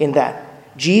in that.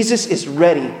 Jesus is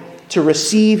ready to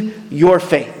receive your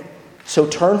faith. So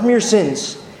turn from your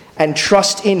sins and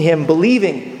trust in him,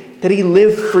 believing that he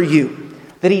lived for you,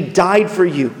 that he died for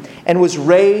you, and was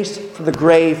raised from the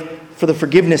grave for the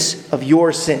forgiveness of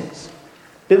your sins.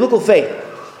 Biblical faith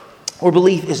or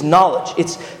belief is knowledge,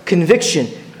 it's conviction,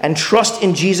 and trust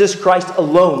in Jesus Christ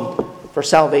alone for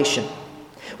salvation.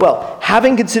 Well,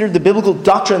 having considered the biblical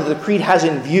doctrine that the Creed has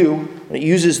in view, and it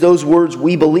uses those words,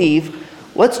 "we believe,"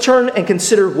 let's turn and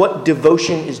consider what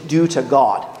devotion is due to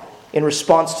God in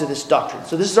response to this doctrine.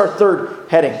 So this is our third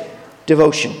heading,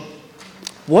 devotion.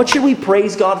 What should we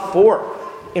praise God for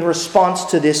in response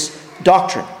to this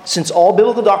doctrine? Since all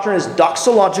biblical doctrine is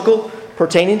doxological,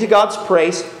 pertaining to God's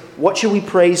praise, what should we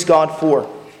praise God for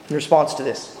in response to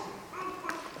this?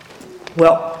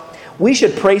 Well, we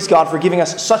should praise God for giving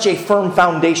us such a firm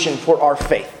foundation for our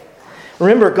faith.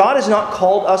 Remember, God has not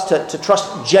called us to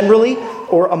trust generally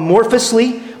or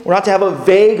amorphously. We're not to have a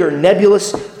vague or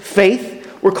nebulous faith.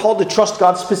 We're called to trust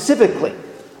God specifically,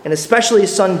 and especially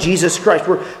his Son, Jesus Christ.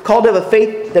 We're called to have a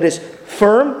faith that is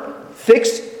firm,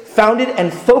 fixed, founded,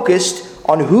 and focused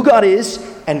on who God is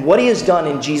and what he has done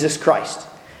in Jesus Christ.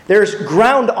 There's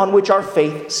ground on which our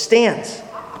faith stands,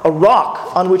 a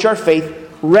rock on which our faith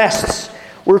rests.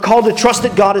 We're called to trust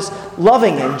that God is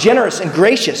loving and generous and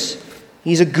gracious.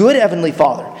 He's a good Heavenly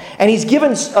Father, and he's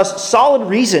given us solid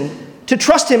reason to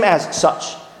trust him as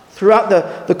such. Throughout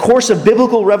the course of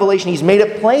biblical revelation, he's made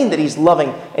it plain that he's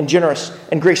loving and generous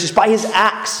and gracious by his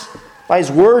acts, by his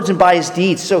words, and by his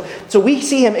deeds. So we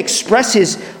see him express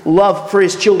his love for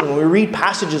his children. We read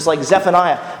passages like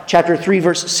Zephaniah chapter 3,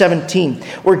 verse 17,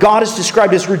 where God is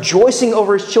described as rejoicing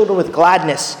over his children with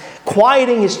gladness,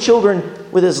 quieting his children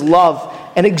with his love,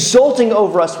 and exulting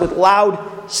over us with loud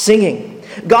singing.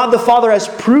 God the Father has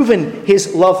proven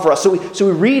his love for us. So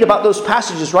we read about those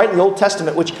passages, right, in the Old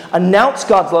Testament, which announce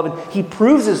God's love, and he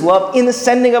proves his love in the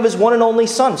sending of his one and only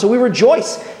Son. So we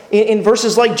rejoice in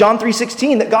verses like John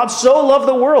 3:16, that God so loved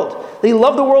the world, that he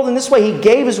loved the world in this way. He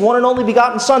gave his one and only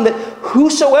begotten Son, that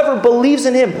whosoever believes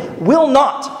in him will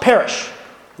not perish,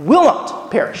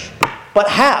 but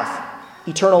have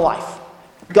eternal life.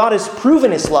 God has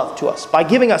proven his love to us by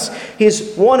giving us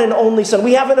his one and only Son.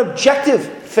 We have an objective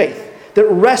faith that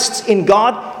rests in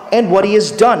God and what he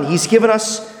has done. He's given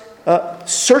us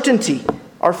certainty.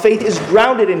 Our faith is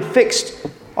grounded and fixed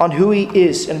on who he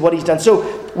is and what he's done. So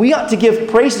we ought to give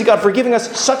praise to God for giving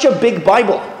us such a big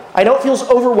Bible. I know it feels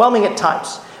overwhelming at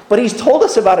times, but he's told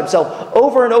us about himself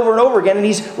over and over and over again, and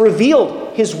he's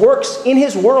revealed his works in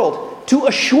his world to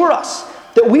assure us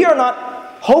that we are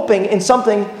not hoping in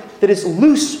something that is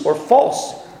loose or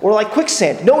false or like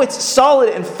quicksand. No, it's solid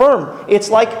and firm. It's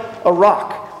like a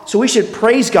rock. So we should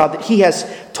praise God that he has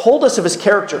told us of his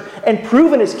character and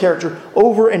proven his character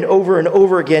over and over and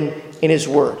over again in his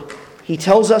word. He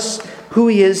tells us who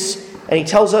he is, and he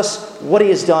tells us what he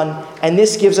has done, and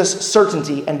this gives us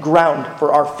certainty and ground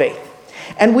for our faith.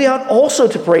 And we ought also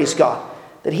to praise God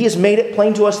that he has made it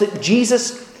plain to us that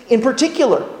Jesus in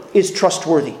particular is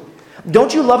trustworthy.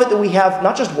 Don't you love it that we have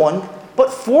not just one,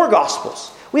 but 4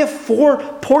 Gospels? We have 4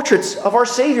 portraits of our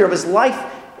Savior, of his life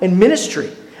and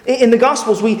ministry. In the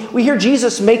Gospels, we hear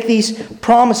Jesus make these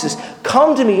promises.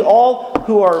 Come to me, all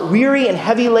who are weary and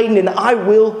heavy laden, and I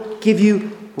will give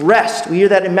you rest. We hear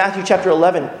that in Matthew chapter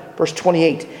 11, verse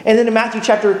 28. And then in Matthew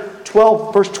chapter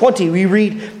 12, verse 20, we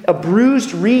read, a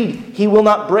bruised reed he will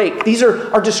not break. These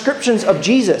are descriptions of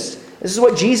Jesus. This is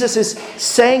what Jesus is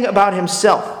saying about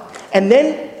himself. And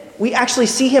then we actually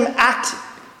see him act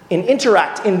and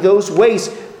interact in those ways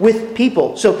with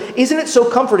people. So isn't it so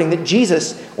comforting that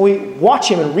Jesus, when we watch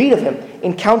him and read of him,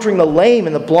 encountering the lame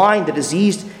and the blind, the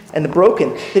diseased and the broken,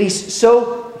 that he's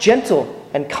so gentle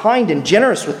and kind and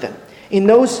generous with them. In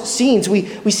those scenes, we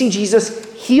see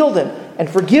Jesus heal them and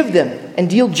forgive them and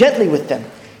deal gently with them.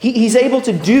 He's able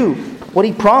to do what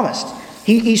he promised.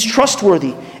 He's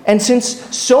trustworthy. And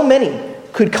since so many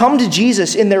could come to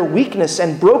Jesus in their weakness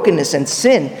and brokenness and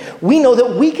sin, we know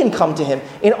that we can come to him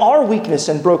in our weakness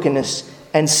and brokenness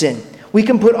and sin. We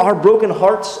can put our broken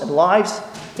hearts and lives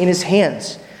in his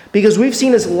hands. Because we've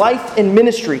seen his life and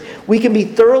ministry, we can be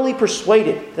thoroughly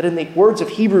persuaded that in the words of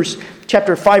Hebrews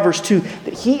chapter 5, verse 2,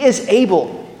 that he is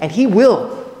able and he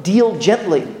will deal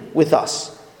gently with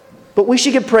us. But we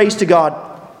should give praise to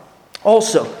God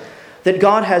also that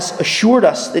God has assured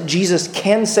us that Jesus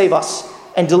can save us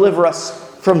and deliver us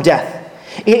from death.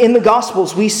 In the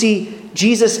Gospels, we see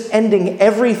Jesus ending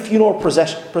every funeral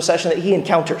procession that he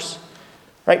encounters.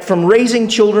 Right? From raising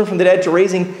children from the dead to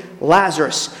raising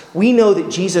Lazarus, we know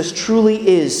that Jesus truly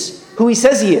is who he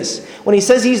says he is. When he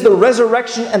says he's the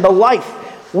resurrection and the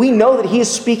life, we know that he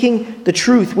is speaking the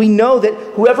truth. We know that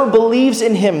whoever believes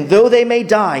in him, though they may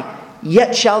die,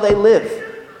 yet shall they live.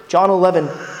 John 11,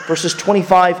 verses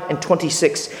 25 and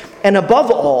 26. And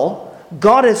above all,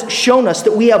 God has shown us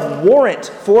that we have warrant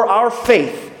for our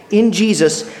faith in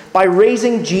Jesus by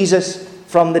raising Jesus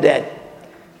from the dead.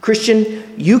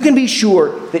 Christian, you can be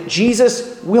sure that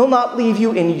Jesus will not leave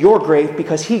you in your grave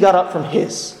because he got up from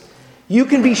his. You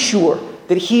can be sure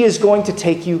that he is going to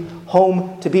take you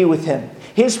home to be with him.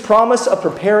 His promise of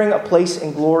preparing a place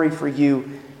in glory for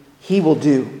you, he will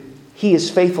do. He is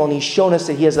faithful, and he's shown us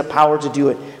that he has the power to do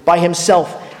it by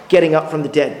himself getting up from the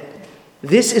dead.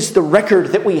 This is the record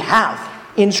that we have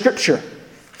in Scripture.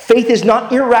 Faith is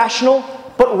not irrational,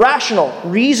 but rational,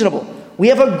 reasonable. We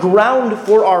have a ground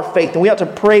for our faith, and we ought to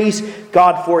praise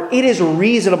God for it. It is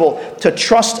reasonable to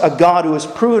trust a God who has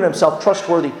proven himself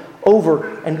trustworthy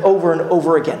over and over and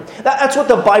over again. That's what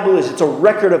the Bible is. It's a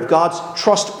record of God's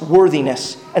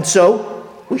trustworthiness. And so,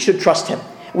 we should trust him.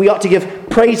 We ought to give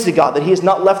praise to God that he has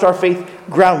not left our faith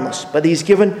groundless, but he's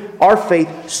given our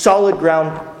faith solid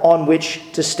ground on which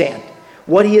to stand.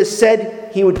 What he has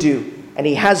said he would do, and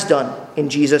he has done in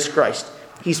Jesus Christ.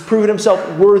 He's proven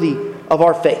himself worthy of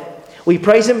our faith. We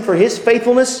praise him for his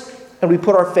faithfulness, and we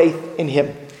put our faith in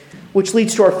him. Which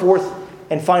leads to our fourth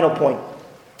and final point,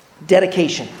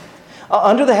 dedication.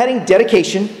 Under the heading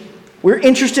dedication, we're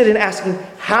interested in asking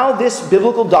how this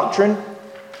biblical doctrine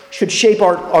should shape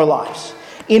our lives.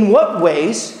 In what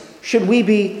ways should we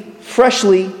be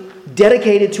freshly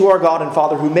dedicated to our God and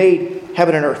Father who made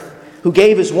heaven and earth, who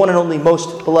gave his one and only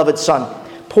most beloved Son,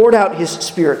 poured out his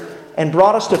Spirit, and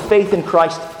brought us to faith in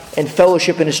Christ and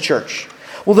fellowship in his church?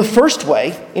 Well, the first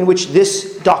way in which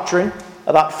this doctrine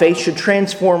about faith should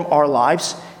transform our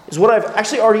lives is what I've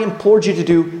actually already implored you to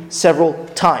do several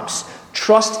times.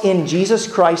 Trust in Jesus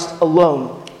Christ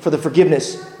alone for the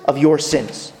forgiveness of your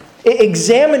sins.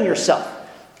 Examine yourself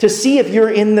to see if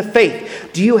you're in the faith.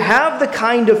 Do you have the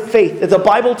kind of faith that the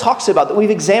Bible talks about, that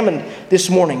we've examined this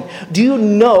morning? Do you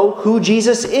know who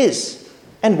Jesus is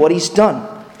and what he's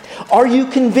done? Are you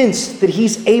convinced that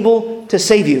he's able to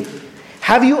save you?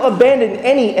 Have you abandoned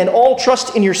any and all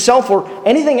trust in yourself or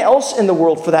anything else in the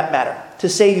world for that matter to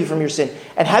save you from your sin?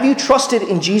 And have you trusted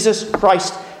in Jesus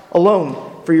Christ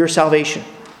alone for your salvation?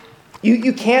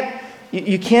 You can't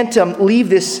leave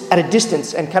this at a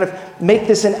distance and kind of make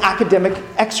this an academic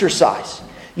exercise.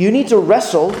 You need to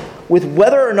wrestle with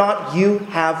whether or not you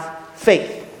have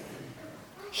faith.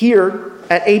 Here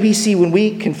at ABC, when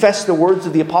we confess the words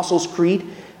of the Apostles' Creed,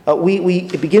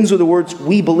 it begins with the words,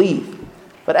 "We believe."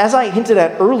 But as I hinted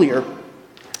at earlier,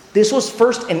 this was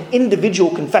first an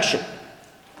individual confession.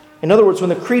 In other words,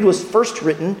 when the creed was first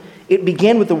written, it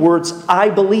began with the words, "I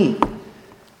believe."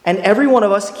 And every one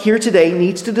of us here today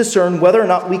needs to discern whether or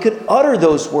not we could utter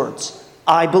those words,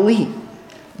 "I believe."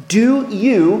 Do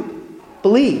you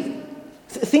believe?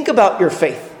 Think about your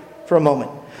faith for a moment.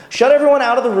 Shut everyone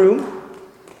out of the room.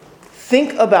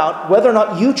 Think about whether or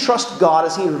not you trust God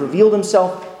as he revealed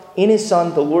himself in his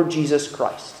Son, the Lord Jesus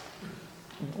Christ.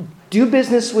 Do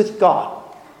business with God.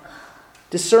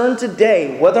 Discern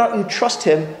today whether or not you trust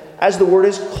him as the Word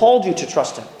has called you to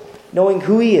trust him, knowing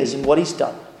who he is and what he's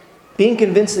done. being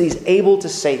convinced that he's able to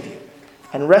save you,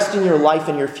 and rest in your life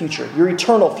and your future, your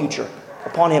eternal future,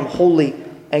 upon him wholly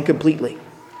and completely.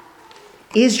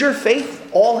 Is your faith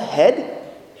all head?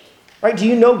 Right? Do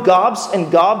you know gobs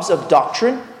and gobs of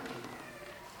doctrine?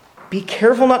 Be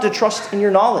careful not to trust in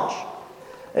your knowledge.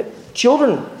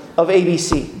 Children of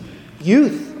ABC,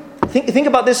 youth, think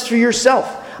about this for yourself.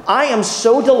 I am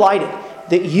so delighted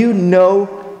that you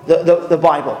know the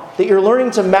Bible, that you're learning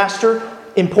to master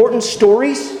important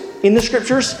stories in the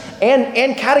Scriptures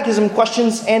and catechism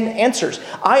questions and answers.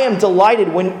 I am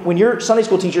delighted when your Sunday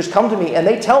school teachers come to me and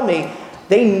they tell me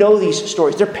they know these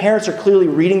stories. Their parents are clearly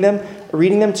reading them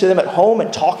to them at home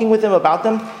and talking with them about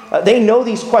them. They know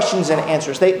these questions and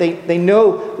answers. They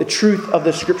know the truth of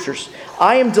the Scriptures.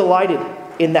 I am delighted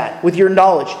in that, with your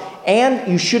knowledge.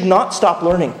 And you should not stop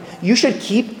learning. You should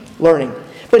keep learning.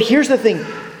 But here's the thing.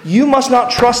 You must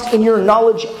not trust in your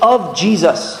knowledge of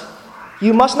Jesus.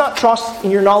 You must not trust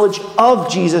in your knowledge of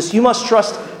Jesus. You must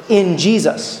trust in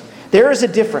Jesus. There is a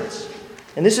difference.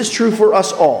 And this is true for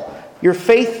us all. Your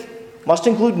faith must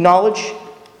include knowledge,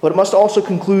 but it must also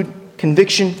include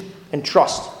conviction and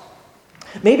trust.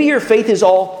 Maybe your faith is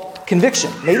all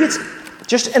conviction. Maybe it's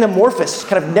just an amorphous,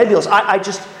 kind of nebulous. I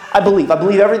believe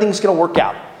everything's going to work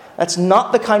out. That's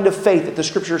not the kind of faith that the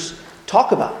Scriptures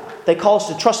talk about. They call us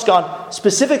to trust God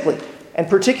specifically and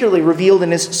particularly revealed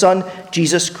in His Son,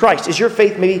 Jesus Christ. Is your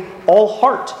faith maybe all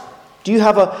heart? Do you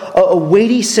have a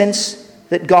weighty sense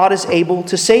that God is able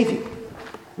to save you?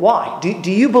 Why?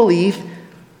 Do you believe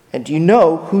and do you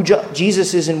know who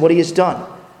Jesus is and what He has done?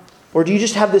 Or do you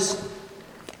just have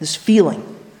this feeling?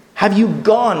 Have you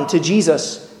gone to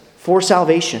Jesus for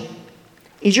salvation?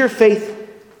 Is your faith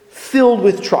filled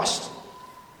with trust?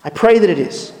 I pray that it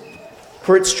is.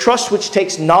 For it's trust which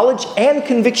takes knowledge and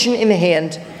conviction in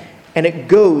hand, and it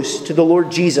goes to the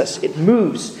Lord Jesus. It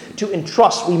moves to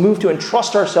entrust. We move to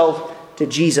entrust ourselves to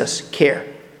Jesus' care.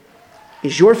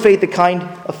 Is your faith the kind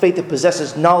of faith that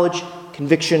possesses knowledge,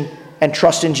 conviction, and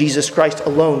trust in Jesus Christ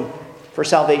alone for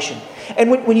salvation? And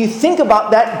when you think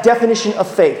about that definition of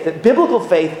faith, that biblical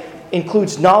faith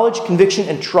includes knowledge, conviction,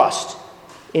 and trust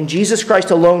in Jesus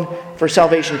Christ alone for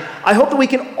salvation, I hope that we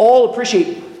can all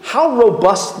appreciate how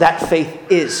robust that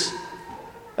faith is.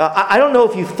 I don't know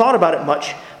if you've thought about it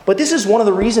much, but this is one of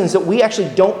the reasons that we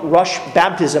actually don't rush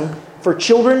baptism for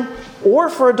children or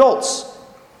for adults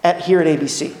here at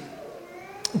ABC.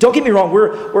 Don't get me wrong,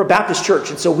 we're a Baptist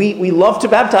church, and so we love to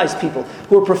baptize people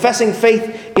who are professing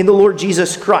faith in the Lord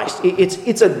Jesus Christ.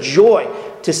 It's a joy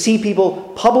to see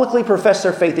people publicly profess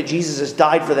their faith that Jesus has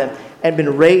died for them and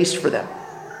been raised for them.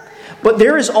 But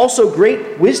there is also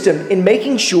great wisdom in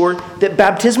making sure that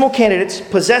baptismal candidates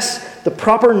possess the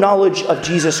proper knowledge of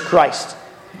Jesus Christ,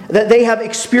 that they have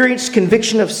experienced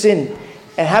conviction of sin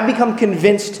and have become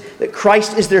convinced that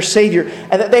Christ is their Savior,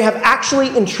 and that they have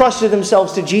actually entrusted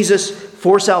themselves to Jesus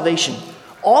for salvation.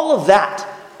 All of that,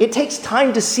 it takes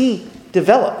time to see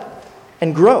develop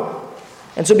and grow.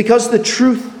 And so because the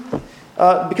truth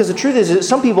is that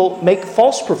some people make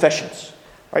false professions.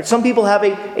 Right? Some people have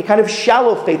a kind of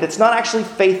shallow faith. It's not actually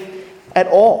faith at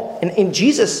all. And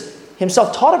Jesus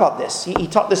himself taught about this. He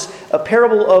taught this a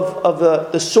parable of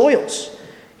the soils.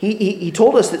 He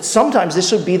told us that sometimes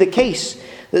this would be the case.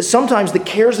 That sometimes the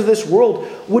cares of this world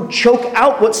would choke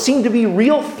out what seemed to be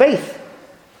real faith.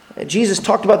 Jesus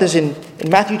talked about this in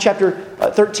Matthew chapter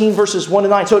 13, verses 1 to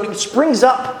 9. So it springs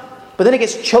up, but then it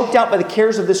gets choked out by the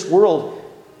cares of this world.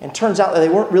 And it turns out that they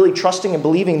weren't really trusting and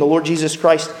believing the Lord Jesus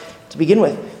Christ to begin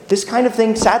with. This kind of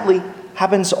thing, sadly,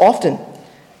 happens often.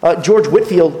 George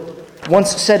Whitefield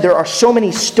once said, "There are so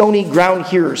many stony ground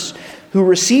hearers who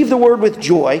receive the word with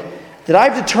joy that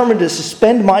I've determined to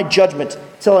suspend my judgment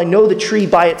till I know the tree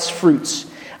by its fruits.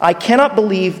 I cannot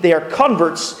believe they are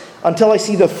converts until I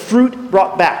see the fruit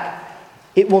brought back.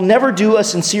 It will never do a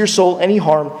sincere soul any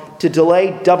harm to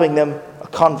delay dubbing them a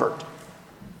convert."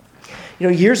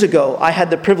 Years ago, I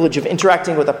had the privilege of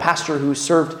interacting with a pastor who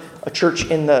served a church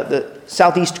in the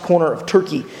southeast corner of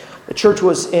Turkey. The church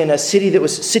was in a city that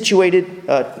was situated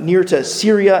near to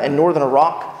Syria and northern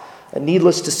Iraq.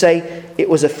 Needless to say, it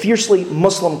was a fiercely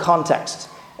Muslim context.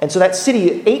 And so that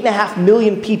city, 8.5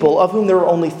 million people, of whom there were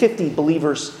only 50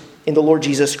 believers in the Lord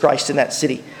Jesus Christ in that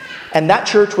city. And that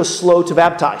church was slow to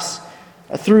baptize.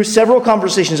 Through several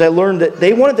conversations, I learned that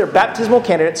they wanted their baptismal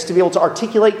candidates to be able to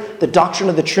articulate the doctrine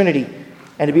of the Trinity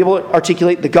and to be able to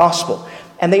articulate the gospel.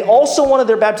 And they also wanted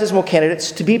their baptismal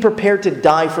candidates to be prepared to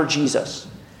die for Jesus.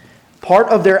 Part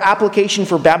of their application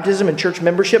for baptism and church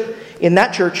membership in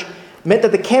that church meant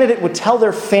that the candidate would tell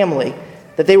their family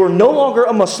that they were no longer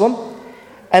a Muslim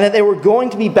and that they were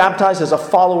going to be baptized as a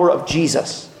follower of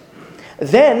Jesus.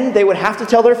 Then they would have to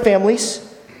tell their families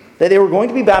that they were going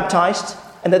to be baptized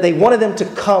and that they wanted them to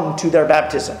come to their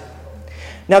baptism.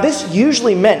 Now, this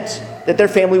usually meant that their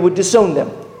family would disown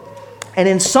them. And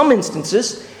in some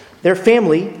instances, their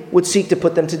family would seek to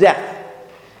put them to death.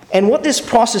 And what this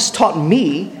process taught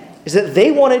me is that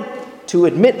they wanted to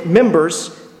admit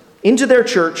members into their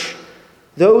church,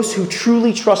 those who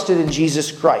truly trusted in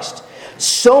Jesus Christ.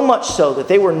 So much so that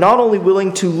they were not only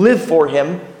willing to live for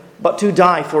him, but to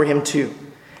die for him too.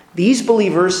 These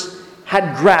believers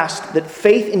had grasped that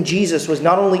faith in Jesus was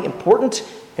not only important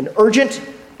and urgent,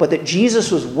 but that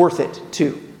Jesus was worth it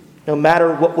too, no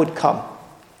matter what would come.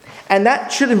 And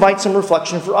that should invite some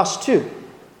reflection for us too.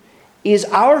 Is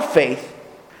our faith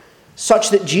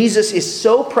such that Jesus is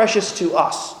so precious to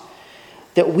us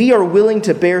that we are willing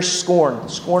to bear scorn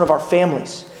of our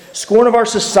families, scorn of our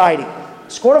society,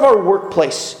 scorn of our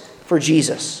workplace for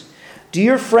Jesus? Do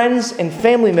your friends and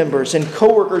family members and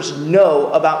coworkers know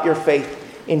about your faith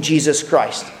in Jesus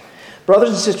Christ? Brothers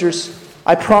and sisters,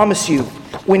 I promise you,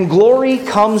 when glory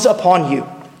comes upon you,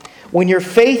 when your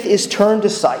faith is turned to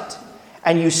sight,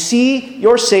 and you see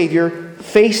your Savior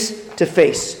face to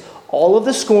face, all of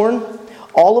the scorn,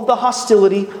 all of the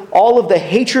hostility, all of the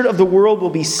hatred of the world will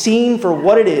be seen for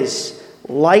what it is,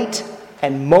 light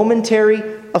and momentary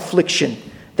affliction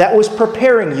that was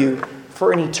preparing you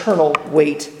for an eternal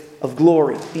weight of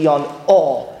glory beyond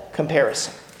all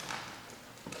comparison.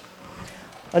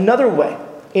 Another way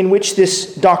in which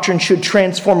this doctrine should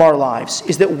transform our lives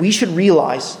is that we should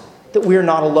realize that we are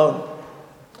not alone.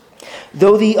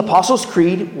 Though the Apostles'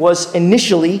 Creed was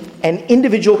initially an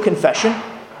individual confession,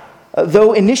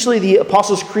 though initially the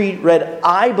Apostles' Creed read,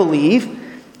 "I believe,"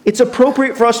 it's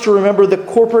appropriate for us to remember the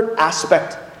corporate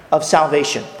aspect of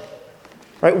salvation.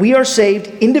 Right? We are saved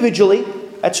individually,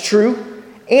 that's true,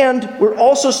 and we're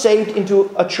also saved into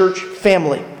a church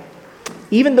family.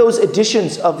 Even those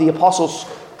editions of the Apostles'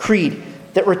 Creed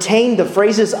that retain the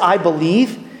phrases "I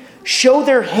believe" show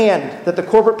their hand that the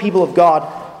corporate people of God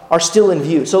are still in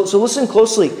view. So listen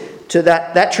closely to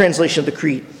that translation of the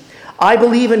Creed. "I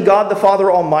believe in God the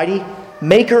Father Almighty,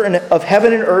 maker of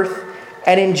heaven and earth,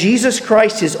 and in Jesus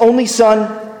Christ, his only Son,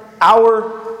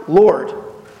 our Lord."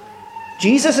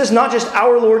 Jesus is not just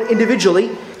our Lord individually,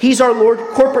 he's our Lord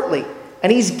corporately.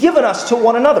 And he's given us to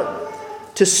one another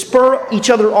to spur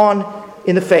each other on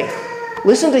in the faith.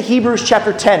 Listen to Hebrews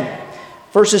chapter 10,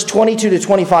 verses 22 to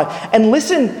 25. And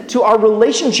listen to our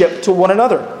relationship to one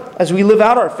another as we live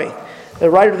out our faith.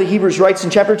 The writer of the Hebrews writes in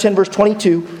chapter 10, verse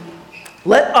 22,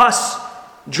 "Let us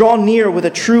draw near with a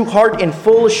true heart in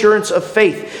full assurance of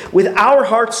faith, with our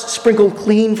hearts sprinkled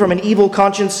clean from an evil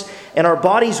conscience and our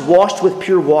bodies washed with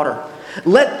pure water.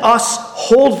 Let us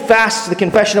hold fast to the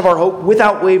confession of our hope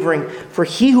without wavering, for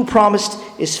he who promised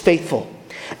is faithful.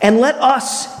 And let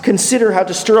us consider how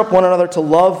to stir up one another to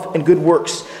love and good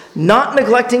works, not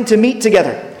neglecting to meet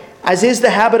together, as is the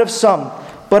habit of some,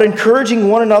 but encouraging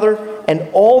one another, and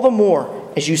all the more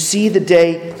as you see the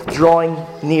day drawing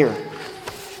near."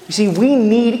 You see, we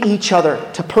need each other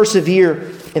to persevere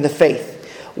in the faith.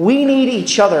 We need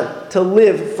each other to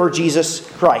live for Jesus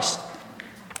Christ.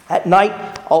 At night,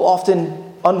 I'll often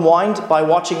unwind by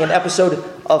watching an episode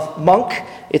of Monk.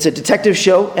 It's a detective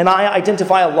show, and I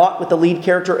identify a lot with the lead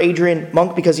character, Adrian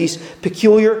Monk, because he's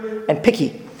peculiar and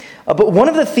picky. But one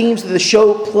of the themes that the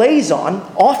show plays on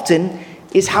often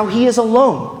is how he is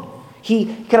alone.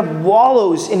 He kind of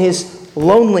wallows in his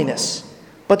loneliness.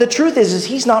 But the truth is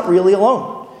he's not really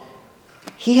alone.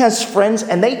 He has friends,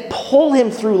 and they pull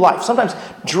him through life, sometimes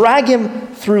drag him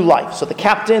through life. So the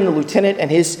captain, the lieutenant,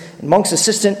 and Monk's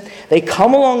assistant, they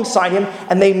come alongside him,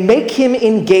 and they make him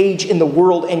engage in the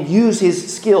world and use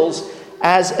his skills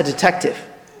as a detective.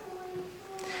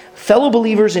 Fellow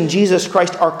believers in Jesus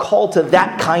Christ are called to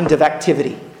that kind of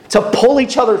activity, to pull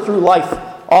each other through life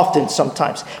often,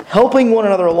 sometimes, helping one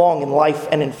another along in life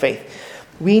and in faith.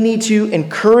 We need to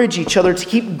encourage each other to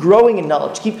keep growing in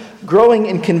knowledge, keep growing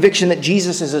in conviction that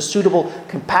Jesus is a suitable,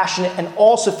 compassionate, and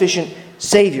all-sufficient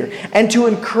Savior, and to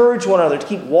encourage one another to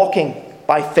keep walking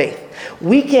by faith.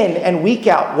 Week in and week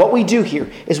out, what we do here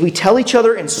is we tell each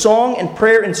other in song and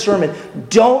prayer and sermon,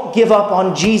 don't give up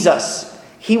on Jesus.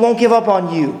 He won't give up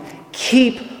on you.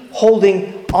 Keep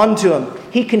holding on to him.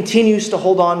 He continues to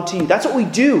hold on to you. That's what we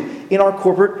do in our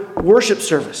corporate worship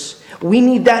service. We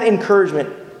need that encouragement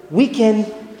week in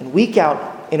and week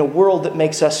out in a world that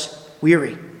makes us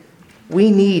weary. We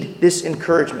need this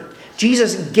encouragement.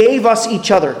 Jesus gave us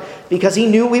each other because he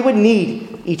knew we would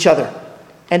need each other.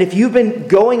 And if you've been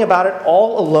going about it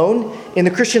all alone in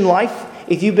the Christian life,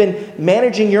 if you've been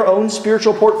managing your own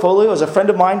spiritual portfolio, as a friend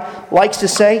of mine likes to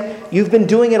say, you've been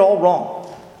doing it all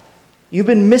wrong. You've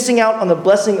been missing out on the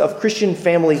blessing of Christian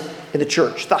family in the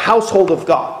church, the household of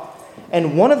God.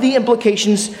 And one of the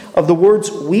implications of the words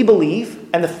we believe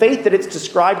and the faith that it's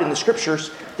described in the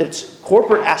Scriptures, that it's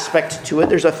corporate aspect to it,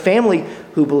 there's a family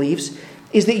who believes,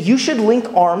 is that you should link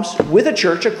arms with a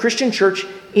church, a Christian church,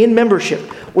 in membership,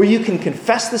 where you can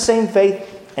confess the same faith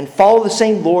and follow the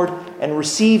same Lord and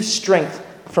receive strength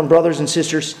from brothers and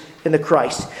sisters in the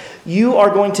Christ. You are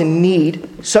going to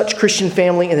need such Christian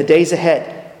family in the days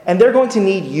ahead, and they're going to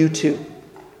need you too.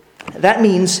 That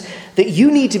means that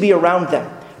you need to be around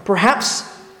them, perhaps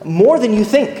more than you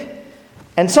think,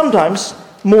 and sometimes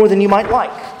more than you might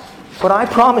like. But I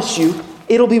promise you,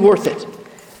 it'll be worth it.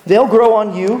 They'll grow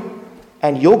on you,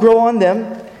 and you'll grow on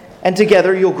them, and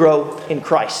together you'll grow in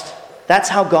Christ. That's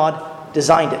how God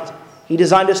designed it. He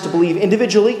designed us to believe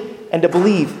individually and to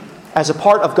believe as a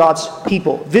part of God's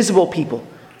people, visible people.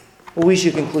 Well, we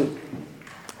should conclude.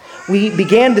 We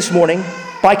began this morning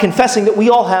by confessing that we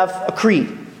all have a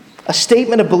creed, a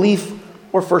statement of belief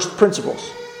or first principles.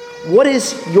 What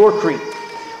is your creed?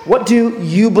 What do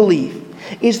you believe?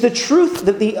 Is the truth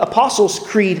that the Apostles'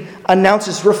 Creed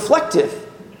announces reflective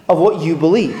of what you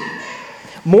believe?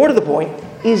 More to the point,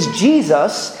 is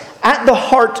Jesus at the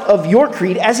heart of your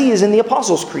creed as he is in the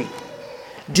Apostles' Creed?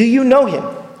 Do you know him?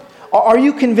 Are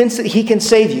you convinced that he can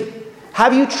save you?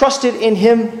 Have you trusted in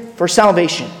him for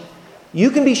salvation?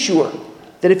 You can be sure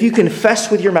that if you confess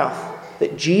with your mouth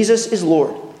that Jesus is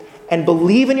Lord and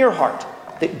believe in your heart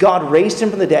that God raised him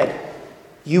from the dead,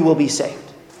 you will be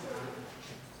saved.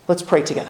 Let's pray together.